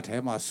တဲ့အရာထဲ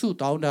မှာစု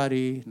တောင်းတာ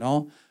တွေနော်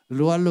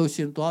လူကလို့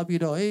ရှင်တွား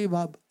ပြီးတော့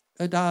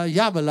ဒါရ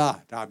မလား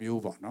ဒါ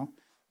မျိုးပေါ့နော်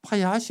ဖ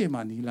ယားရှင်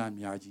မှာနီလာအ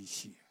များကြီး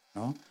ရှိတယ်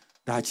နော်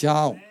ဒါကြော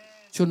င့်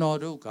ကျွန်တော်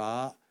တို့က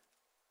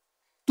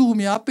သူ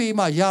များပေး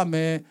မှရမ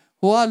ယ်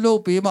ဟိုကလို့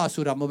ပေးမှ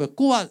ဆိုတာမဟုတ်ပဲ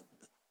ကိုက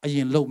အရ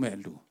င်လုပ်မဲ့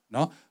လူ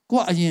နော်ကို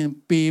ကအရင်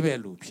ပေးမဲ့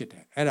လူဖြစ်တ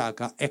ယ်အဲ့ဒါ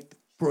က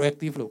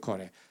proactive လို့ခေါ်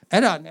တယ်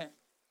အဲ့ဒါနဲ့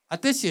အ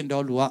သက်ရှင်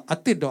တော်လူကအ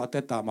သက်တော်အသ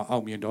က်တာမှာအော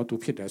င်မြင်တော်သူ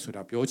ဖြစ်တယ်ဆို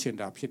တာပြောချင်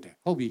တာဖြစ်တယ်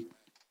ဟုတ်ပြီ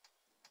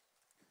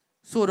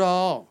ဆို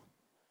တော့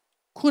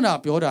ခုန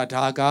ပြောတာ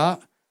ဒါက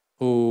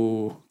ဟို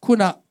ခု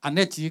နအ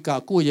နဲ့ကြီးက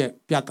ကိုယ့်ရဲ့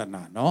ပြဿ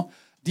နာနော်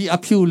ဒီအ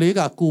ဖြူလေး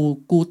က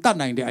ကိုတတ်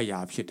နိုင်တဲ့အရာ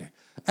ဖြစ်တယ်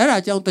အဲ့ဒါ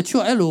ကြောင့်တ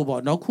ချို့အဲ့လို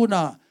ပေါ့နော်ခုန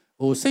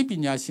ဟိုစိတ်ပ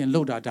ညာရှင်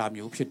လောက်တာဒါ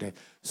မျိုးဖြစ်တယ်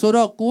ဆို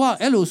တော့ကိုက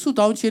အဲ့လိုဆု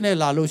တောင်းခြင်းနဲ့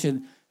လာလို့ရှင်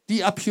ဒီ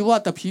အဖြူက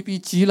တဖြည်းဖြ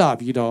ည်းကြီးလာ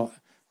ပြီးတော့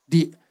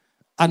ဒီ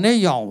အနဲ့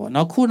ရောင်ပေါ့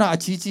နော်ခုနအ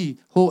ကြီးကြီး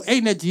ဟိုအိ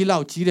တ်နဲ့ကြီးလော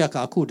က်ကြီးတဲ့အ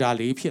ခါခုဒါ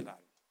လေးဖြစ်လာ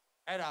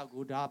အဲ့ဒါ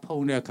ကိုဒါ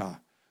ဖုံးတဲ့အခါ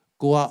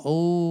ကိုက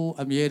အိုး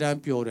အမြဲတမ်း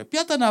ပြောတယ်ပြ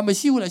ဿနာမ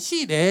ရှိဘူးလားရှိ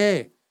တ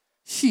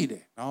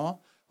ယ်နော်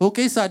ဟို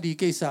ကိစ္စဒီ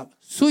ကိစ္စ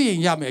စိုးရင်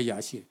ရမယ့်အရာ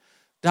ရှိတယ်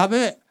ဒါ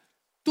ပေမဲ့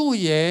သူ့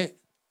ရဲ့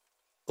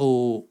ဟို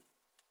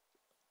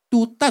သူ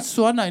တတ်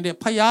စွမ်းနိုင်တဲ့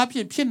ဖျား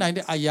ဖြစ်နိုင်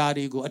တဲ့အရာ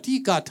တွေကိုအဓိ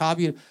ကထား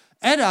ပြီး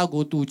အဲ့ဒါ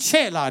ကိုသူ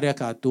ချဲ့လာတဲ့အ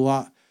ခါသူက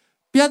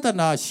ပြဿ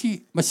နာ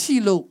မရှိ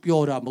လို့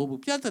ပြောတာမဟုတ်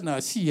ဘူးပြဿနာ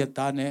ရှိရ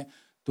တာနဲ့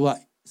သူက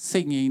စိ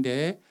တ်ငြိမ်တ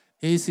ယ်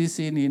အေးဆေး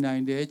ဆေးနေနို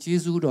င်တယ်ကျေး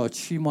ဇူးတော်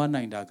ချီးမွမ်း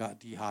နိုင်တာက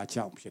ဒီဟာ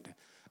ကြောင့်ဖြစ်တယ်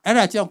အဲ့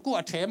ဒါကြောင့်ကိုယ့်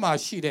အထဲမှာ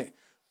ရှိတဲ့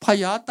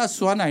ဖျားတတ်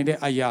စွမ်းနိုင်တဲ့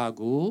အရာ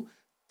ကို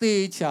သေ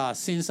ချာ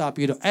စဉ်းစား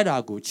ပြီးတော့အဲ့ဒါ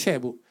ကိုချဲ့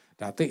ဖို့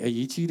ဒါသိအ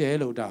ရေးကြီးတယ်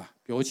လို့ဒါ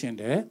ပြောချင်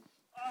တယ်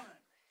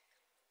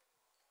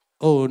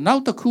နော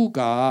က်တစ်ခုက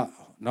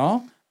နော်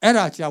အဲ့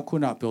ဒါကြောင့်ခု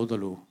နပြောသ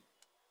လို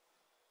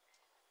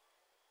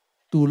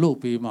तू လုပ်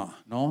ပေးမှာ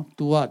နော်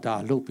तू ကဒါ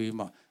လုပ်ပေး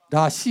မှာ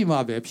ဒါရှိမှ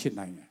ပဲဖြစ်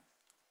နိုင်တယ်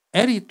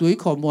အဲ့ဒီတွေး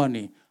ခေါ်မှုက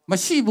နေမ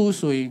ရှိဘူး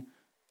ဆိုရင်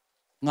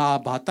ငါ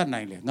ဘာတတ်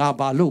နိုင်လဲငါ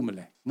ဘာလုပ်မ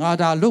လဲငါ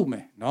ဒါလုပ်မ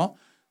ယ်နော်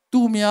तू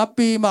များ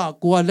ပေးမှ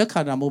ကိုကလက်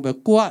ခံတာမဟုတ်ပဲ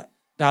ကိုက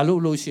ဒါလု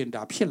ပ်လို့ရှင်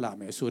ဒါဖြစ်လာ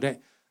မယ်ဆိုတဲ့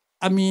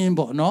အမြင်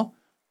ပေါ့နော်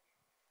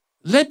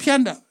လက်ဖြ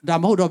န့်ဒါ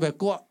မဟုတ်တော့ပဲ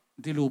ကိုက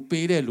ဒီလို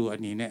ပေးတဲ့လူအ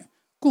နေနဲ့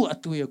ကိုအ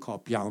တွေ့အခေါ်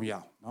ပြောင်းရ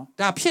အောင်နော်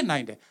ဒါဖြစ်နို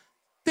င်တယ်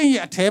တင်း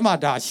ရဲ့အထဲမှာ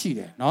ဒါရှိတ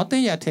ယ်နော်တ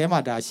င်းရဲ့အထဲမှာ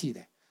ဒါရှိတ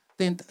ယ်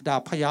တင်းဒါ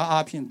ဖျား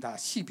အားဖြင့်ဒါ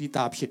ရှိပြီး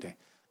သားဖြစ်တယ်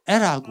အဲ့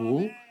ဒါကို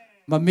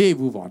မမေ့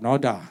ဘူးပေါ့နော်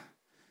ဒါ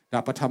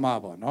ပထမ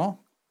ပေါ့နော်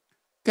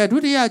ကဲဒု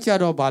တိယကြ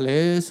တော့ဗာလဲ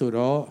ဆို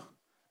တော့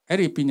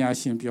Eri pinya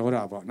shin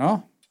piora bo no.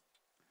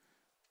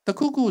 The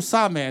cuckoo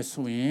same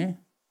swing.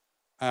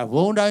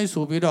 Won't I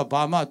so bit of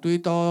Bama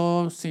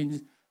Twitter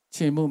since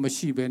Chemu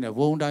Mashiben,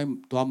 won't I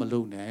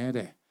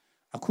Dwamalone?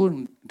 I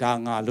couldn't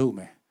danga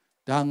lume.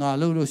 Danga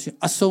lulu,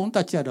 a song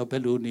that chat of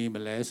Beluni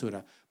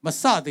Malesura.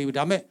 Masadi with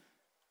a me.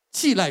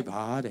 Chi like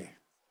bade.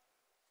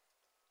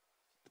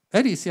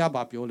 Eddie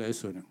Siaba Piola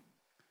soon.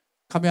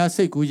 Come here,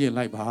 say good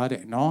like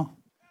bade, no?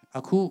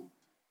 A cool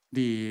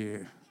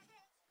the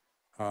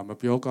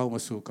Mapioka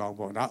was so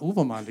cowboy. Not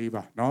over my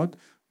liver, not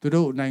to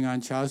do Nangan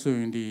Chasu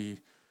in the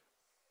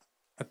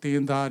အတ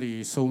င်းသားတွေ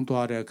ဆုံး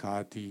သွားတဲ့အခါ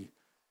ဒီ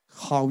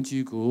ဟောင်း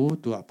ကြီးကို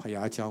သူကဖ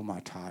ယားเจ้าမှာ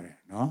ထားတယ်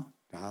နော်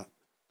ဒါ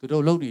သူ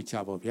တို့လုံနေကြ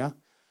ပါဗျာ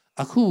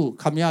အခု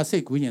ခမရစိ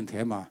တ်ကူးရင်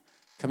ထဲမှာ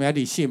ခမရ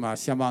ဒီရှေ့မှာ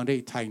ရှမ်းမောင်ဒိ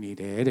တ်ထိုင်နေ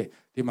တယ်တဲ့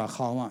ဒီမှာ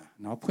ခေါင်းက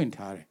နော်ဖွင့်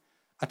ထားတယ်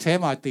အထဲ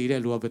မှာတည်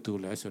တဲ့လူကဘယ်သူ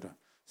လဲဆိုတော့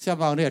ရှမ်း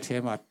မောင်တဲ့အထဲ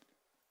မှာ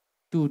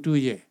တူ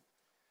ရဲ့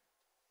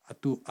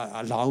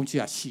အလောင်း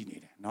ကြီးရှိနေ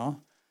တယ်နော်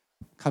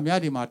ခမရ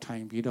ဒီမှာထို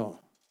င်ပြီးတော့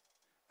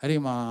အဲ့ဒီ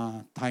မှာ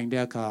ထိုင်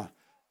တဲ့အခါ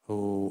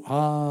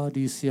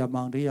ဒီဆီယ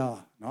မောင်တွေက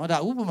နော်ဒါ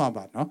ဥပမာ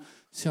ပါနော်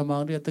ဆီယမော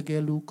င်တွေတက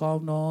ယ်လူကော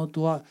င်းတော့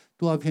သူ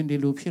အဖြစ်ဒီ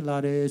လူဖြစ်လာ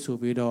တယ်ဆို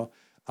ပြီးတော့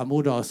အမှု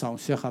တော်ဆောင်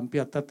ရှက်ခံပြ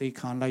တ်တသိ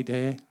ခံလိုက်တ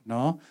ယ်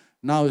နော်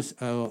နောက်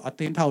အ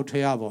တင်းထောက်ထဲ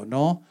ရပါ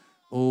နော်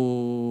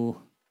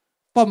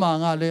ပမာ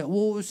ကလည်း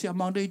ဆီယ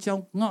မောင်တွေကြော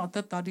င့်ငါတ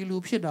က်တာဒီလူ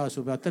ဖြစ်တာ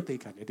ဆိုပြီးတသိ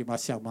ခံတယ်ဒီမှာ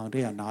ဆီယမောင်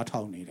တွေကနား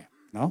ထောင်နေတယ်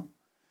နော်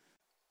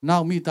နော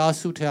က်မိသား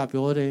စုထဲ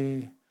ပြောတယ်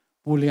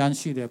ပူလျန်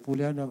ရှိတယ်ပူ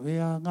လျန်တော့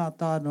ငါ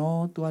သား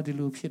နော်သူကဒီ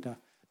လူဖြစ်တာ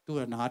သူက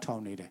နားထော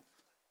င်နေတယ်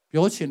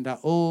ပြောချင်တာ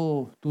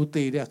သူတ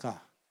ည်တဲ့အခါ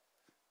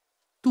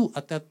သူ့အ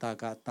တ္တတာ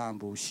ကတန်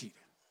ဖိုးရှိတ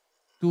ယ်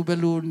သူဘယ်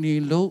လိုနေ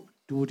လို့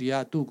သူတ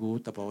ရားသူ့ကို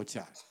သဘောကျ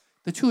တယ်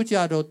တချို့ကြ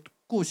တော့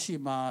ကိုရှိ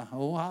မှာ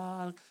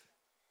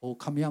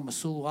ခမရမ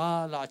ဆိုး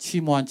လာ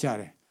ချီးမွမ်းကြ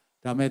တယ်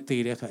ဒါမဲ့တ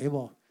ည်တဲ့အခါ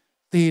ဘော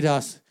တည်တာ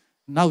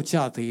နောက်ကျ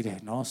သေးတယ်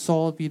နော်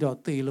စောပြီးတော့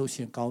တည်လို့ရှ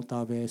င်ကောင်းတာ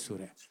ပဲဆို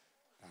တဲ့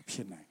ဒါဖြ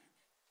စ်နိုင်တယ်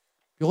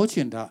ပြောချ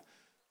င်တာ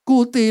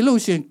ကိုတည်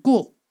လို့ရှင်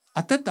ကို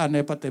အတ္တတာ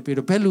နဲ့ပတ်သက်ပြီး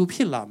တော့ဘယ်လိုဖြ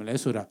စ်လာမလဲ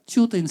ဆိုတာ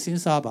ကျူးတင်စ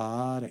ဉ်းစားပါ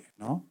တဲ့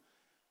နော်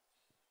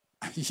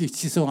အရေး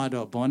ကြီးဆုံးက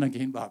တော့ born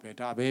again ပါပဲ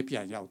ဒါပဲပြ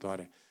န်ရောက်သွား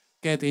တယ်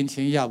ကဲတင်ချ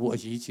င်းရဖို့အ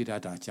ရေးကြီးတာ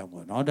ဒါကြောင့်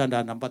ပေါ့နော်ဒါ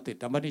နံပါတ်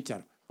1နံပါတ်2ကျ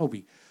တော့ဟုတ်ပြီ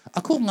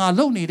အခုငါ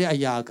လုပ်နေတဲ့အ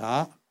ရာက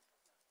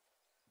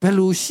ဘယ်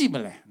လိုရှိမ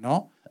လဲ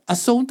နော်အ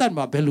ဆုံးတတ်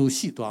မှာဘယ်လို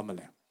ရှိသွားမ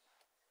လဲ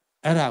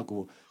အဲ့ဒါ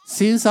ကိုစ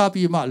ဉ်းစား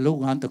ပြီးမှလုပ်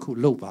ငန်းတစ်ခု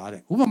လုပ်ပါ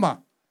တဲ့ဥပမာ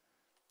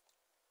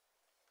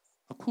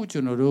အခုကျွ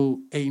န်တော်တို့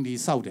အိမ်ဒီ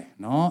စောက်တယ်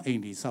နော်အိ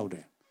မ်ဒီစောက်တ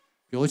ယ်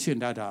ပြောချင်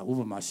တာဥ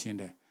ပမာရှင်း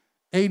တယ်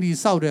အိမ်ဒီ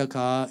စောက်တဲ့အ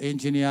ခါအင်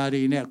ဂျင်နီယာ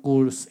တွေနဲ့ကို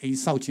အိမ်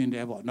စောက်ခြင်းတ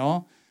ယ်ပေါ့နော်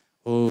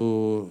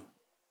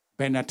ဘ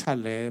ယ်နှထပ်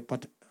လဲ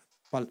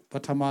ပ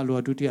ထမလို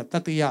ဒုတိယတ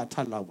တိယထ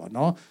ပ်လောက်ပေါ့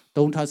နော်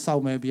သုံးထပ်စော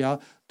က်မယ်ဗျာ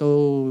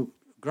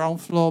ground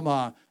floor မှာ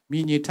မြ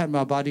င်းကြီးထပ်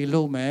မှာဘာဒီ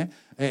လုံးမယ်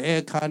အ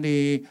ခန်းဒီ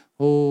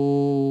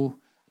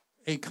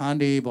အခန်း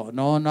ဒီပေါ့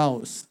နော်နောက်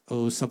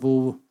စပူ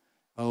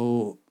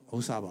ဥ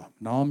စားပါ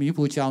နော်မိ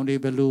ဖို့ချောင်းတွေ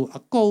ဘယ်လို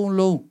အကုန်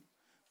လုံး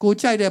ကို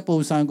ကြိုက်တဲ့ပုံ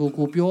စံ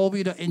ကိုပြော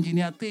ပြီးတော့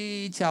engineer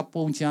တေးချ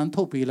ပုံချမ်း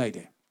ထုတ်ပေးလိုက်တ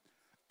ယ်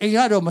အိမ်က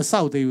တော့မ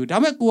ဆောက်သေးဘူးဒါ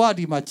ပေမဲ့ကိုက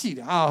ဒီမှာကြည့်တ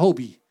ယ်ဟုတ်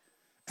ပြီ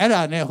အဲ့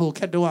ဒါနဲ့ခ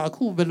က်တော့အ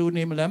ခုဘယ်လို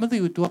နေမလဲမသိ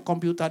ဘူးသူကကွန်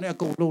ပျူတာနဲ့အ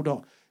ကုန်လုပ်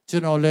တော့ကျွ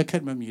န်တော်လည်းခ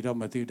က်မမီတော့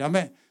မသိဘူးဒါပေ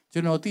မဲ့ကျွ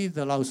န်တော်သိသ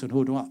လောက်ဆို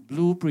တော့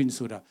blueprint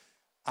ဆိုတာ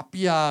အ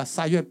ပြာ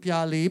စာရွက်ပြာ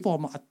လေးပေါ်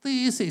မှာအ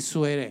သေးစိတ်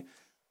ဆွဲတယ်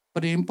ပ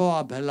ရင်ပေါ်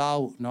ကဘယ်လော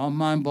က်နော်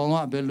မှန်ပေါ်က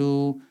ဘယ်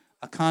လို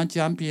အခန်းချ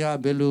မ်းပြ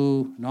ဘယ်လို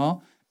နော်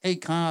အိ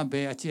တ်ခမ်းဘ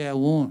ယ်အကျယ်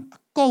ဝန်းအ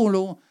ကုန်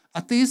လုံး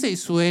အသေးစိတ်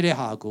ဆွဲတဲ့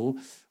ဟာကို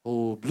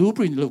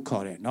blueprint လို့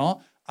ခေါ်တယ်နော်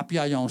အ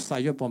ပြာရောင်စာ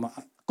ရွက်ပေါ်မှာ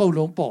အကုန်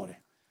လုံးပေါ်တယ်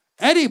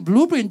အဲ့ဒီ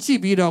blueprint ကြ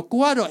ည့်ပြီးတော့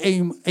ကိုကတော့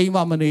အိမ်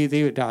မှာမနေ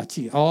သေးဘူးဒါကြ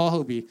ည့်ဟု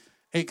တ်ပြီ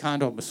အိတ်ခမ်း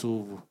တော့မ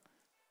စိုးဘူး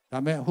ဒါ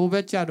ပေမဲ့ဟိုဘ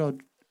က်ကျတော့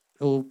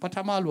ပထ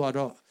မလိုက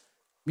တော့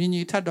မြင်း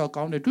ကြီးထပ်တော့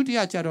ကောင်းတယ်ဒုတိယ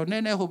ကျတော့န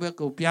ည်းနည်းဟိုဘက်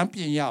ကိုပြန်ပြ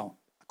င်ရအောင်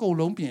အကုန်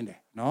လုံးပြင်တယ်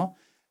နော်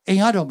အိ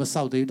မ်ကတော့မ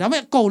ဆောက်သေးဘူးဒါပေ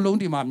မဲ့အကုန်လုံး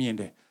ဒီမှာမြင်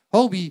တယ်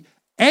ဟုတ်ပြီ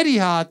အဲ့ဒီ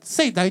ဟာ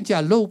စိတ်တိုင်းကျ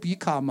လှုပ်ပြီး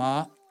ခါမှာ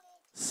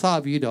စ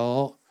ပြီး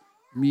တော့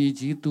မြေ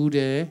ကြီးတူးတ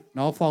ယ်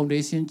နော်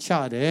foundation ချ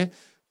တယ်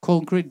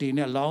concrete တွေ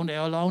နဲ့လောင်းတယ်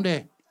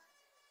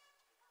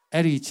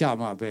အဲ့ဒီချ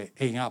မှာပဲ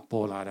အိမ်က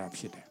ပေါ်လာတာ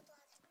ဖြစ်တယ်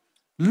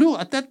လူ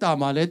အသက်တာ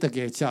မှာလည်းတက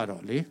ယ်ချ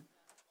တော့လေ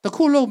တ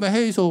ခုလုံးမ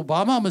ဟဲ့ဆိုဘာ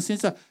မှမစင်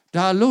စား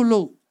ဒါ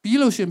လို့ပြီး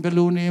လို့ရှင်ဘယ်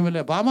လိုနေမ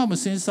လဲဘာမှမ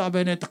စင်စား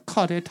ပဲနဲ့တစ်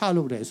ခါတည်းထ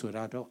လုပ်တယ်ဆို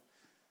တာတော့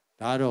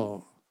ဒါတော့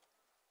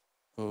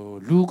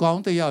လူကော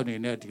င်းတယောက်အနေ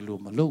နဲ့ဒီလို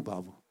မလုပ်ပါ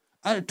ဘူး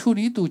အဲ့ထူ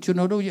နီးသူကျွန်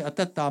တော်တို့ရဲ့အသ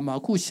က်တာမှာ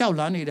အခုရှောက်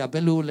လာနေတာဘ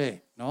ယ်လိုလဲ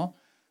နော်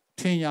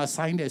ထင်ရ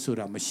ဆိုင်တယ်ဆို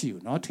တာမရှိ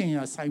ဘူးเนาะထင်ရ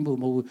ဆိုင်ဖို့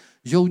မဟုတ်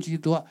ယုံကြည်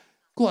သူက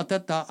ကိုယ့်အသ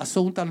က်တာအ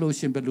ဆုံးတတ်လို့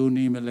ရှင်ဘယ်လို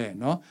နေမလဲ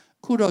เนาะ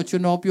ခုတော့ကျွ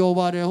န်တော်ပြော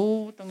ပါတယ်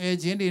တငယ်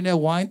ချင်းတွေနဲ့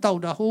ဝိုင်းတော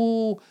က်တာ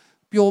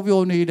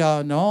ပျော်နေတာ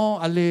เนาะ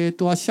အလေ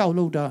သူကရှောက်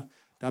လို့တာ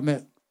ဒါမဲ့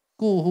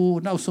ကို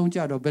နောက်ဆုံးကြ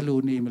တော့ဘယ်လို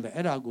နေမလဲ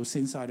အဲ့ဒါကိုစ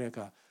ဉ်းစားတဲ့အ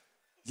ခါ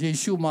ယေ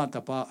ရှုမတ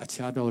ပါအ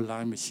ခြားတော့လ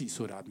မ်းမရှိ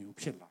ဆိုတာမျိုး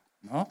ဖြစ်လာ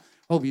เนาะ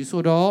ဟုတ်ပြီ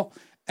ဆိုတော့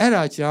အဲ့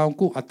ဒါကြောင့်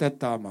ကိုယ့်အသက်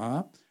တာမှာ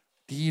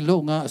ဒီလု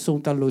ပ်ငန်းအ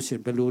ဆုံးတတ်လို့ရှ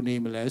င်ဘယ်လိုနေ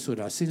မလဲဆို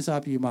တာစဉ်း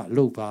စားပြီးမှ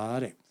လုပ်ပါ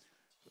တဲ့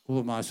ဥပ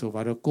မာဆို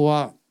ပါတော့ကိုက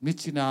မြစ်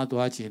ချနာ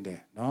သွားခြင်းတ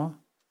ယ်နော်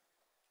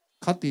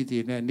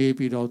Khati ne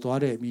nebido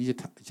toare mi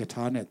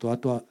yatane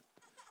to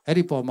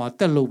Eri poma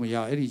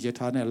telumia, eri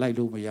yatane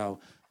lailumia.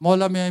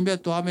 Molame me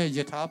toame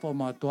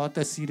yatapoma to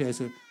the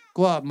series.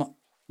 Go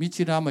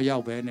Michirama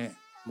yao bene,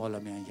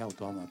 Molame yao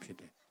doma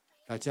pite.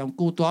 Jam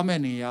go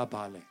domini ya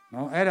bale.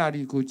 No, era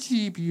di go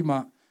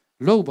cheapima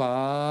low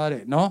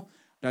bare, no.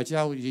 That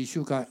yao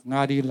yishuka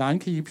ngadi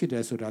lanky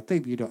pite so that they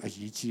be a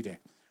yichide.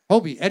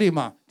 Hobby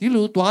erima,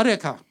 dilu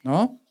dwareka,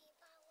 no.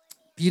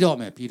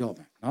 Pidome,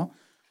 no.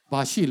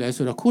 Bashile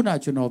so the kuna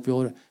juno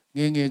pure,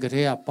 ngenge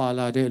grea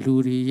pala de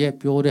luri ye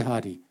pure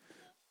hari.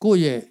 Go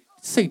ye,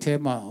 say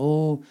tema,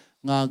 oh,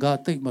 naga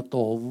take my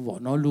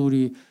dove, no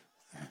luri.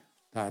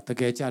 That the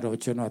gate out of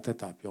Juno at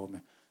that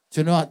yome.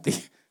 Juno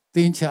the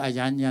danger a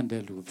yan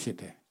de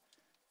lupite.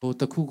 Both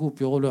the cuckoo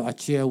piolo a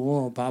chair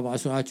war, Baba,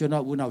 so I do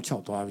not win out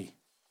chowdawi.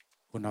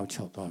 Win out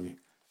chowdawi.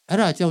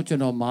 Era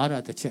Jono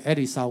Mara, the chair,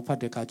 Eddie South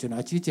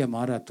Paticajuna, Chicha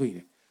Mara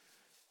tweet.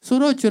 So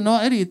don't you know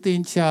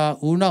anything, cha,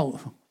 uno,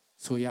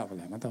 so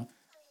yavalamato.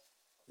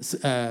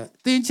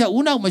 Danger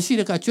una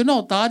machine,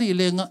 Juno, daddy,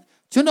 ling,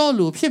 Juno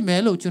loop,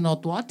 melo, Juno,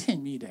 to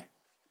attend me there.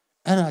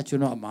 Era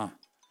Juno ma.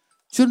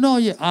 Juno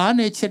ye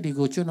ane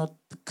chedigo, Juno.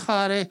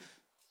 Care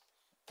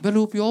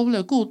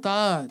Belupio go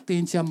da,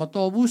 danger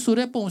matobu,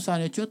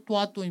 sureponsane, just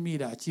what to me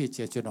that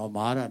Chichino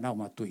Mara now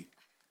matui.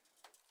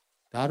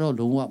 Daro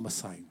Lua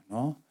Masai,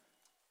 no?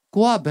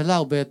 Goa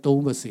belau be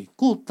domasi,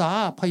 go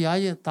da,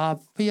 payaya,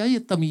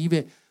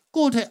 tamibe,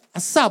 go to a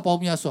sub of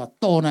Yasua,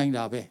 dona in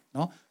the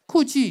no?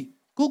 Kuchi,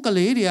 go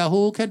galeria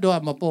who can do a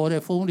mabore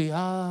phony,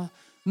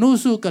 no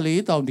so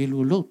galate on the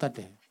look at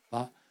it.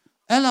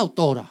 Allow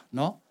Dora,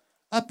 no?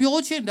 A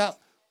pioche that.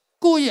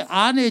 Go ye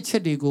ane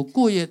chedigo,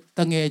 go ye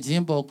tange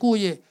jimbo, go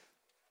ye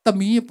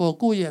tamibo,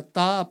 go ye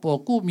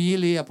tapo, go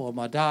mealy for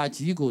mada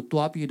jigo,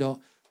 tuapido,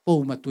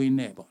 bo matwin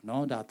nebo,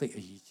 no, that they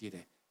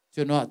eat.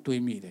 You know,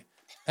 to me.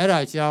 Era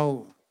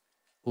jiao,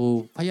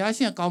 oh,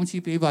 Payasian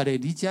county paper, they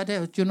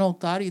did you know,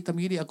 Tari, the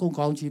media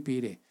county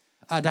pay.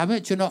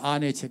 Adame, you know,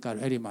 ane checker,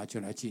 very much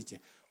on a chiche.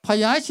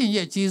 Payasian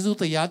yet Jesus,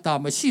 the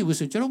yata, she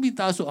was a Jeromi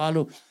Tasso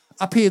alo,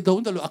 a pay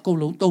don't the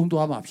acolo, don't do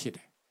a map shit.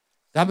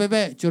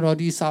 Dabe,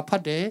 Jorodi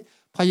Sapade.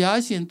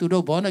 Payasian to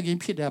the born again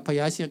pit, a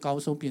Payasian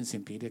council pins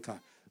in Pideca,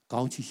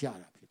 Gauchi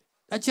Shara.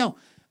 That's how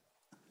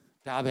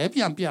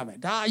Dabepian Piame,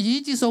 da ye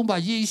is on by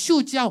ye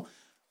shoot out.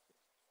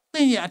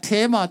 Then ya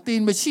tema,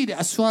 then machine,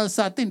 as well as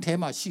then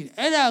tema sheet.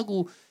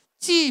 Edago,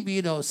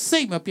 Gibido,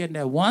 same up in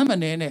the 1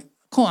 minute,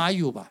 Con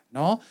Ayuba,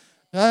 no?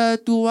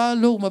 Do I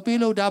look my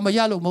pillow down my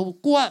yellow,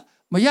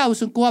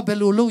 Mayas and Goa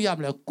below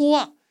Yamla,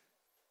 Goa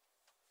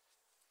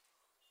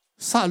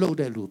Salo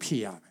de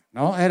Lupia,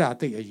 no? Era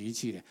take a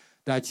ye.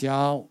 That's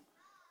how.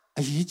 A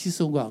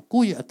yichisuga,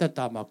 go at that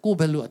time, go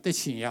below at the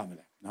Shinyam,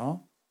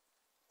 no?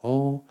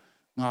 Oh,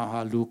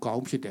 Naha look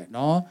out there,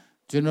 no?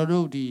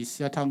 General the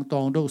Satang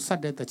Tondo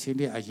sat at the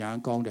chili a young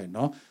gong,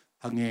 no?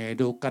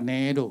 Angedo,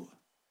 Canedo,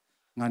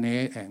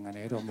 Nane, and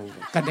Ganedo move.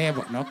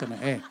 Canevo, no can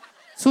eh.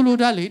 Sulu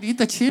Dali, eat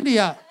the chili,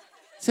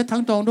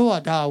 Satang Tondo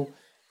a dow.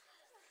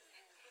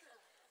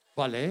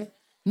 Vale,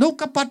 no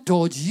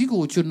capato,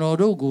 jigo,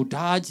 Junodo, go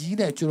daji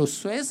that you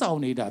swears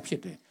on it up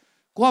here.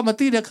 Go a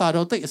material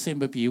card, take a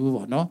simple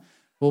view, no?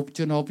 Hope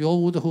you know,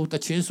 who the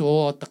chins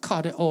or the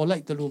card or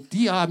like the loop,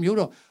 dear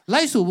muro,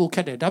 Lysu will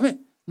cat it, damn it,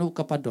 no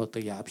capado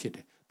the yap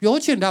shit.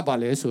 Piochin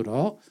dabale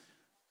suro.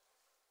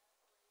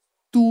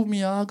 Tu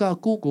miaga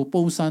Google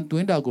Ponsan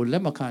Twinda go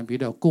Lemacan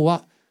Bido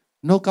Goa,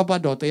 no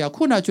capado the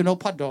Yakuna, you know,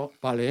 pado,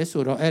 bale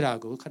suro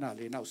erago,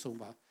 canale now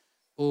sumba.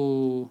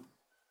 Oh,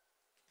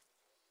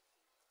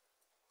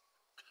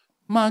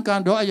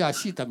 Mancando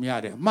ayashita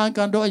miare,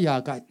 Mancando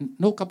ayaga,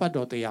 no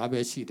capado the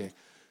yabe shide.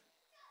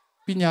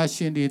 Pina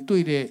shindi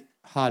tuide.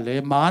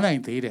 Hale mana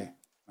in there,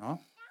 no?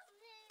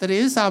 There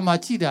is a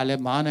machida le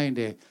mana in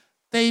there.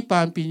 They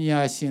pan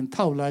pinyasin,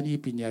 Taulani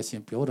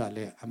pinyasin,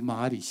 Piorale, a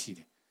Mari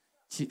shide.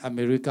 Chi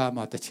America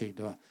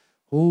matachedo.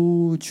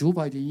 Oh,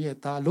 Juba di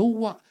yeta,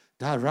 lowa,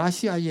 da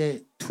Russia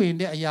ye, twin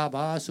de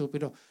ayaba, so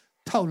pero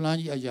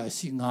Taulani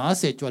ayasi,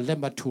 nase to a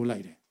lemba too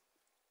late.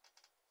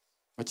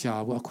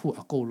 Machawa ku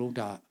a golo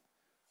da.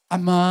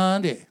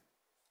 Amande.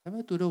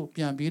 I'm to do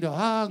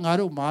Piambido,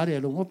 Naro Mare,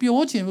 Lomo,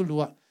 Piochin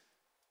Lua.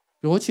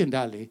 Piochin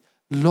Dali.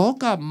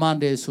 Loka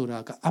Mande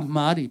Suraka, a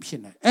Mari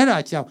Pina.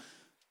 Era chow.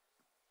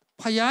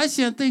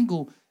 Payasian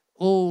Tingo,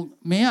 oh,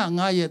 mea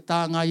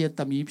ngayeta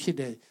ngayeta mi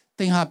pide.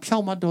 Thing have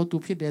Piamado to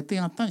pide, thing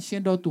have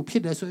Tanshendo to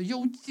pide. So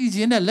you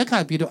in a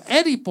leka bido,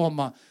 Eddie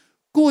Poma.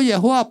 Go ye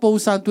hoa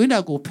posan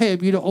twina go pay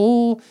bido,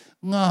 oh,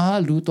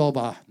 ngaha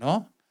lutoba,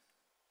 no?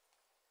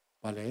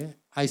 Vale,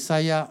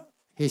 Isaiah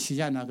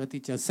Heshiana got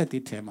teacher set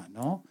it tema,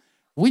 no?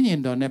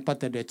 Winning the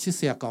nepata de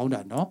Chisia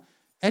Kaunda, no?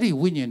 Eddie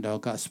winning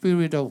the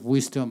spirit of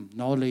wisdom,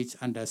 knowledge,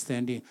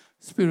 understanding,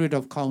 spirit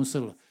of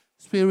counsel,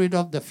 spirit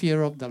of the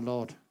fear of the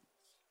Lord.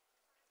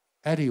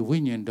 Eddie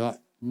winning the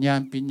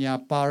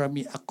Nyampinya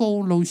parami, a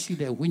cold low she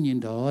the winning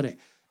the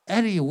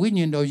Eddie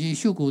winning the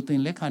Yishuku thing,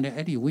 lekane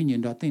Eddie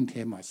winning the thing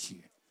tema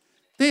she.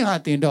 They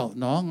had in dog,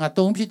 no, I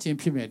don't pitch in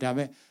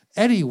Pimedame,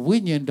 Eddie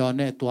winning the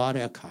net to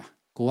Areka,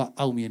 go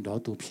out in the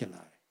to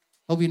Pilla.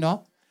 Oh, we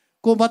know?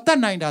 ကိုမတတ်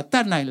နိုင်တာတ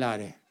တ်နိုင်လာ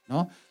တယ်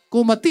နော်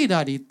ကိုမသိတာ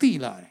ဒီသိ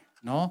လာတယ်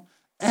နော်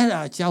အဲ့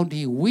ဒါကြောင့်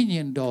ဒီဝိညာ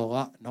ဉ်တော်က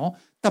နော်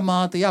တမ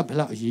န်တရားဘယ်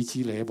လောက်အရေး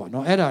ကြီးလဲပေါ့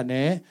နော်အဲ့ဒါ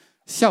နဲ့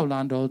ရှောက်လ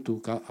န်းတော်သူ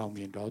ကအောင်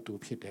မြင်တော်သူ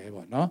ဖြစ်တယ်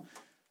ပေါ့နော်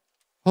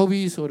ဟုတ်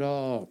ပြီဆို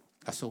တော့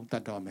အဆုံးတ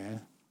တ်တော့မယ်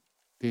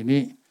ဒီ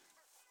နေ့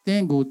တ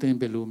င်းကိုတင်း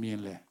ဘယ်လိုမြင်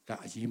လဲဒါ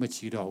အရေးမ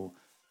ကြီးတော့ဘူး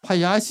ဖ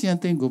ယားရှင်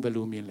တင်းကိုဘယ်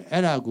လိုမြင်လဲ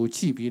အဲ့ဒါကိုကြ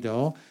ည့်ပြီး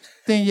တော့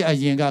တင်းရဲ့အ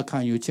ရင်ကခံ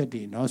ယူချက်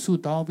တွေနော်ဆု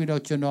တောင်းပြီး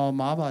တော့ကျွန်တော်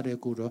မားပါတယ်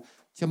ကိုတော့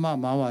ကျမ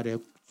မားပါတယ်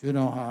ကျွန်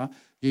တော်ဟာ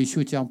ယေရှု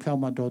ကြောင့်ဖြော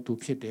င့်မတ်တော်သူ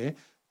ဖြစ်တယ်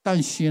တ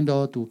န်ရှင်း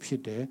တော်သူဖြ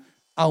စ်တယ်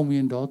အောင်မြ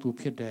င်တော်သူ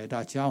ဖြစ်တယ်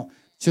ဒါကြောင့်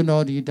ကျွန်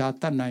တော်ဒီဒါ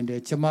တတ်နိုင်တ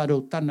ယ်ကျမ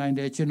တို့တတ်နိုင်တ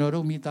ယ်ကျွန်တော်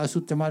တို့မိသားစု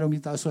ကျမတို့မိ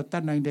သားစုတ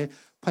တ်နိုင်တယ်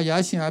ဖ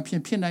ယားရှင်အဖြ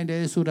စ်ဖြစ်နိုင်တ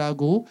ယ်ဆိုတာ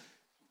ကို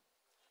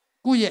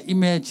ကိုယ့်ရဲ့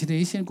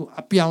imagination ကို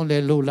အပြောင်းလဲ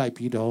လုပ်လိုက်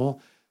ပြီးတော့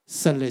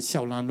ဆက်လက်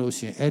လျှောက်လန်းလို့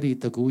ရှင်အဲ့ဒီ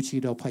တကူချီ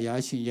တော့ဖ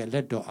ယားရှင်ရဲ့လ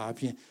က်တော်အား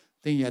ဖြင့်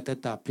သင်ရဲ့တက်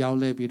တာပြောင်း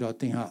လဲပြီးတော့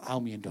သင်ဟာအော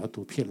င်မြင်တော်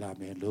သူဖြစ်လာ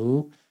မယ်လို့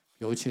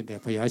ပြောချင်တယ်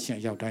ဖယားရှင်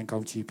ရောက်တိုင်းကော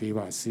င်းချီးပေး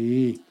ပါစေ